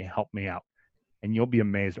photo. Can you help me out?" And you'll be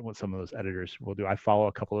amazed at what some of those editors will do. I follow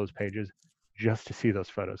a couple of those pages just to see those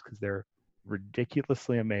photos because they're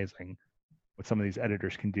ridiculously amazing what some of these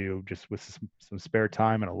editors can do just with some spare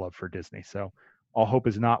time and a love for Disney. So all hope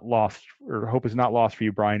is not lost for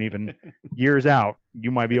you, Brian. Even years out, you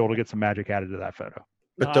might be able to get some magic added to that photo.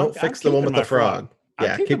 But don't fix the one with the frog.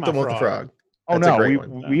 Yeah, keep the one with the frog. Oh no,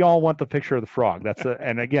 we all want the picture of the frog.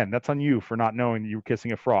 And again, that's on you for not knowing you were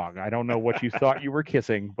kissing a frog. I don't know what you thought you were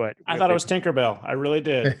kissing, but I thought it was Tinkerbell. I really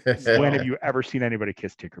did. When have you ever seen anybody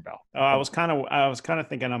kiss Tinkerbell? Oh, I was kind of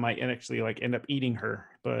thinking I might actually end up eating her,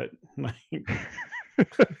 but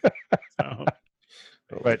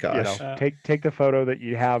take the photo that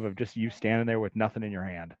you have of just you standing there with nothing in your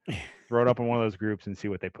hand. Throw it up in one of those groups and see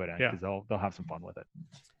what they put in because they'll have some fun with it.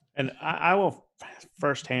 And I will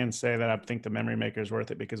firsthand say that I think the memory maker is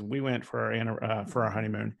worth it because we went for our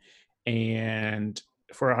honeymoon, and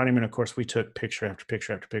for our honeymoon, of course, we took picture after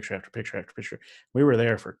picture after picture after picture after picture. We were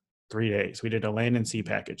there for 3 days. We did a land and sea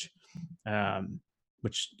package,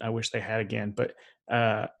 which I wish they had again. But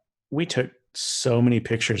we took so many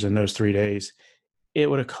pictures in those 3 days. It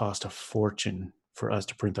would have cost a fortune for us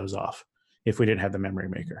to print those off if we didn't have the memory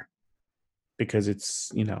maker, because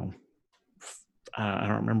it's I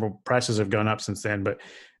don't remember, prices have gone up since then, but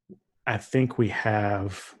I think we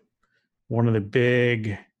have one of the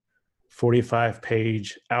big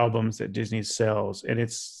 45-page albums that Disney sells, and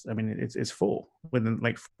it's full with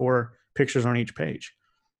like 4 pictures on each page.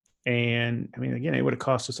 And again, it would have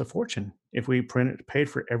cost us a fortune if we paid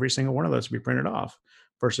for every single one of those to be printed off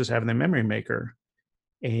versus having the memory maker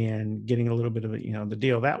and getting a little bit of the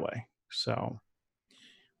deal that way. So.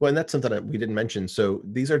 Well, and that's something that we didn't mention. So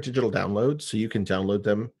these are digital downloads, so you can download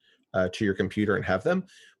them to your computer and have them.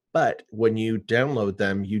 But when you download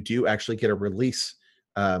them, you do actually get a release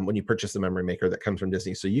when you purchase the memory maker that comes from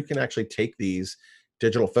Disney. So you can actually take these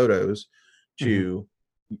digital photos to,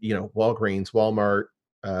 Walgreens, Walmart,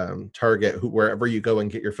 Target, wherever you go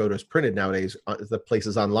and get your photos printed nowadays, the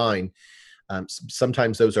places online.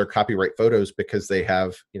 Sometimes those are copyright photos because they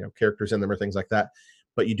have, characters in them or things like that.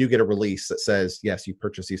 But you do get a release that says, yes, you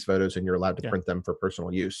purchase these photos and you're allowed to print them for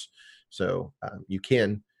personal use. So you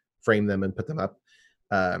can frame them and put them up.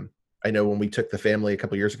 I know when we took the family a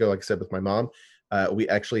couple of years ago, like I said, with my mom, we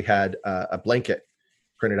actually had a blanket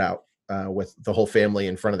printed out with the whole family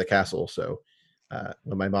in front of the castle. So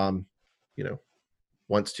when my mom,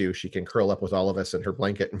 wants to, she can curl up with all of us in her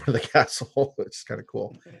blanket in front of the castle, which is kind of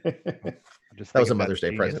cool. just That was think a if that's Mother's Day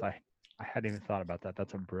genius. present. I hadn't even thought about that.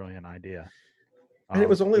 That's a brilliant idea. And it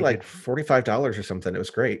was only We like did, $45 or something. It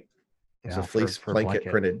was great. It was yeah, a fleece for a blanket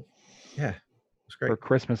blanket. printed. Yeah, it was great. For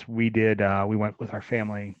Christmas, we did. We went with our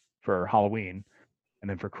family for Halloween, and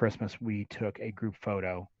then for Christmas, we took a group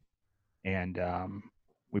photo, and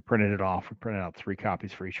we printed it off. We printed out 3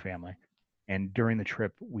 copies for each family. And during the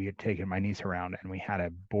trip, we had taken my niece around, and we had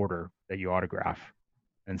a border that you autograph.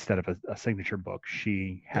 Instead of a signature book,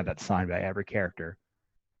 she had that signed by every character,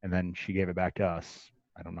 and then she gave it back to us.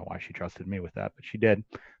 I don't know why she trusted me with that, but she did,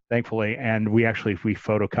 thankfully. And we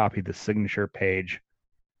photocopied the signature page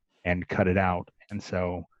and cut it out. And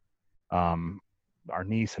so our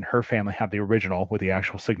niece and her family have the original with the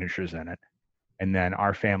actual signatures in it. And then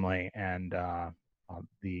our family and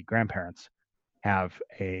the grandparents have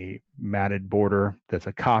a matted border that's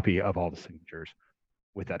a copy of all the signatures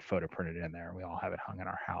with that photo printed in there. We all have it hung in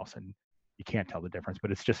our house, and you can't tell the difference,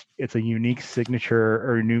 but it's a unique signature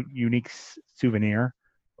or unique souvenir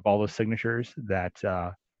of all those signatures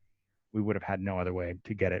that we would have had no other way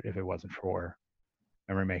to get it if it wasn't for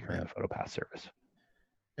Memory Maker and the PhotoPass service.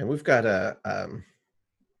 And we've got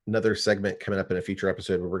another segment coming up in a future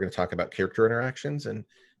episode where we're going to talk about character interactions and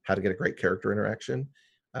how to get a great character interaction.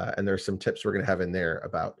 And there's some tips we're going to have in there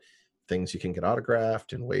about things you can get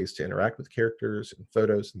autographed and ways to interact with characters and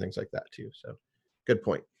photos and things like that too. So good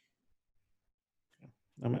point.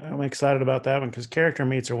 I'm excited about that one because character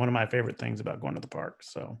meets are one of my favorite things about going to the park.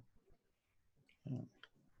 So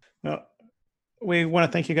well, we want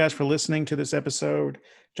to thank you guys for listening to this episode.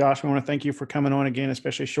 Josh, we want to thank you for coming on again,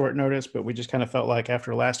 especially short notice, but we just kind of felt like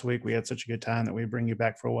after last week, we had such a good time that we bring you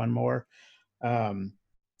back for one more.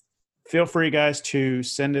 Feel free, guys, to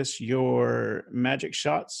send us your magic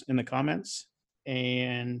shots in the comments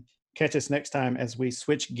and catch us next time as we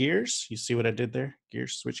switch gears. You see what I did there?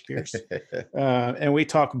 Gears, switch gears. And we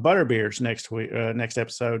talk butterbeers next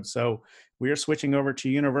episode. So we are switching over to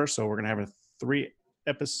Universal. We're going to have a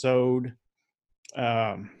 3-episode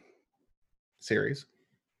series.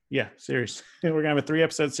 Yeah, series. We're going to have a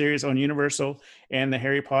 3-episode series on Universal and the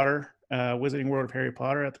Harry Potter, Wizarding World of Harry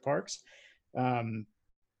Potter at the parks.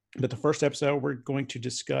 But the first episode, we're going to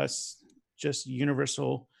discuss just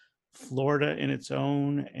Universal Florida in its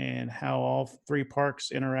own and how all 3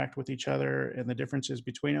 parks interact with each other and the differences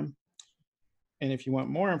between them. And if you want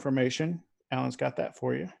more information, Alan's got that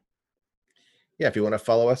for you. Yeah, if you want to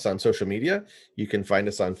follow us on social media, you can find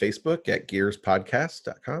us on Facebook at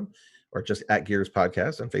gearspodcast.com or just at Gears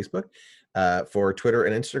Podcast on Facebook. For Twitter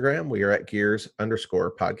and Instagram, we are at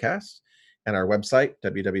Gears_podcast, and our website,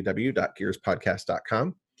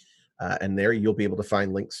 www.gearspodcast.com. And there you'll be able to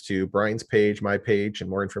find links to Brian's page, my page, and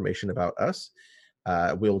more information about us.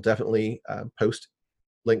 We'll definitely post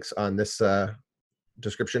links on this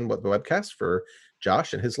description with the webcast for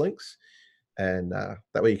Josh and his links. And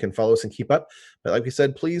that way you can follow us and keep up. But like we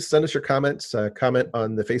said, please send us your comments, comment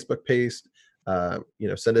on the Facebook page,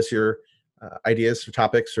 send us your ideas for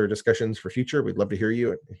topics or discussions for future. We'd love to hear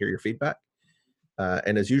you and hear your feedback.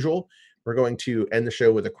 And as usual, we're going to end the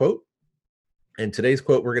show with a quote. And today's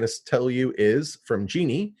quote we're going to tell you is from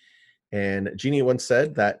Jeannie. And Jeannie once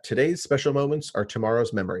said that today's special moments are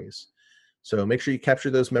tomorrow's memories. So make sure you capture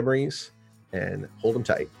those memories and hold them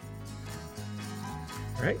tight.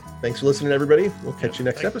 All right. Thanks for listening, everybody. We'll catch you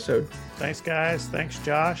next episode. Thanks, guys. Thanks,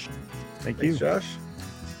 Josh. Thanks, Josh.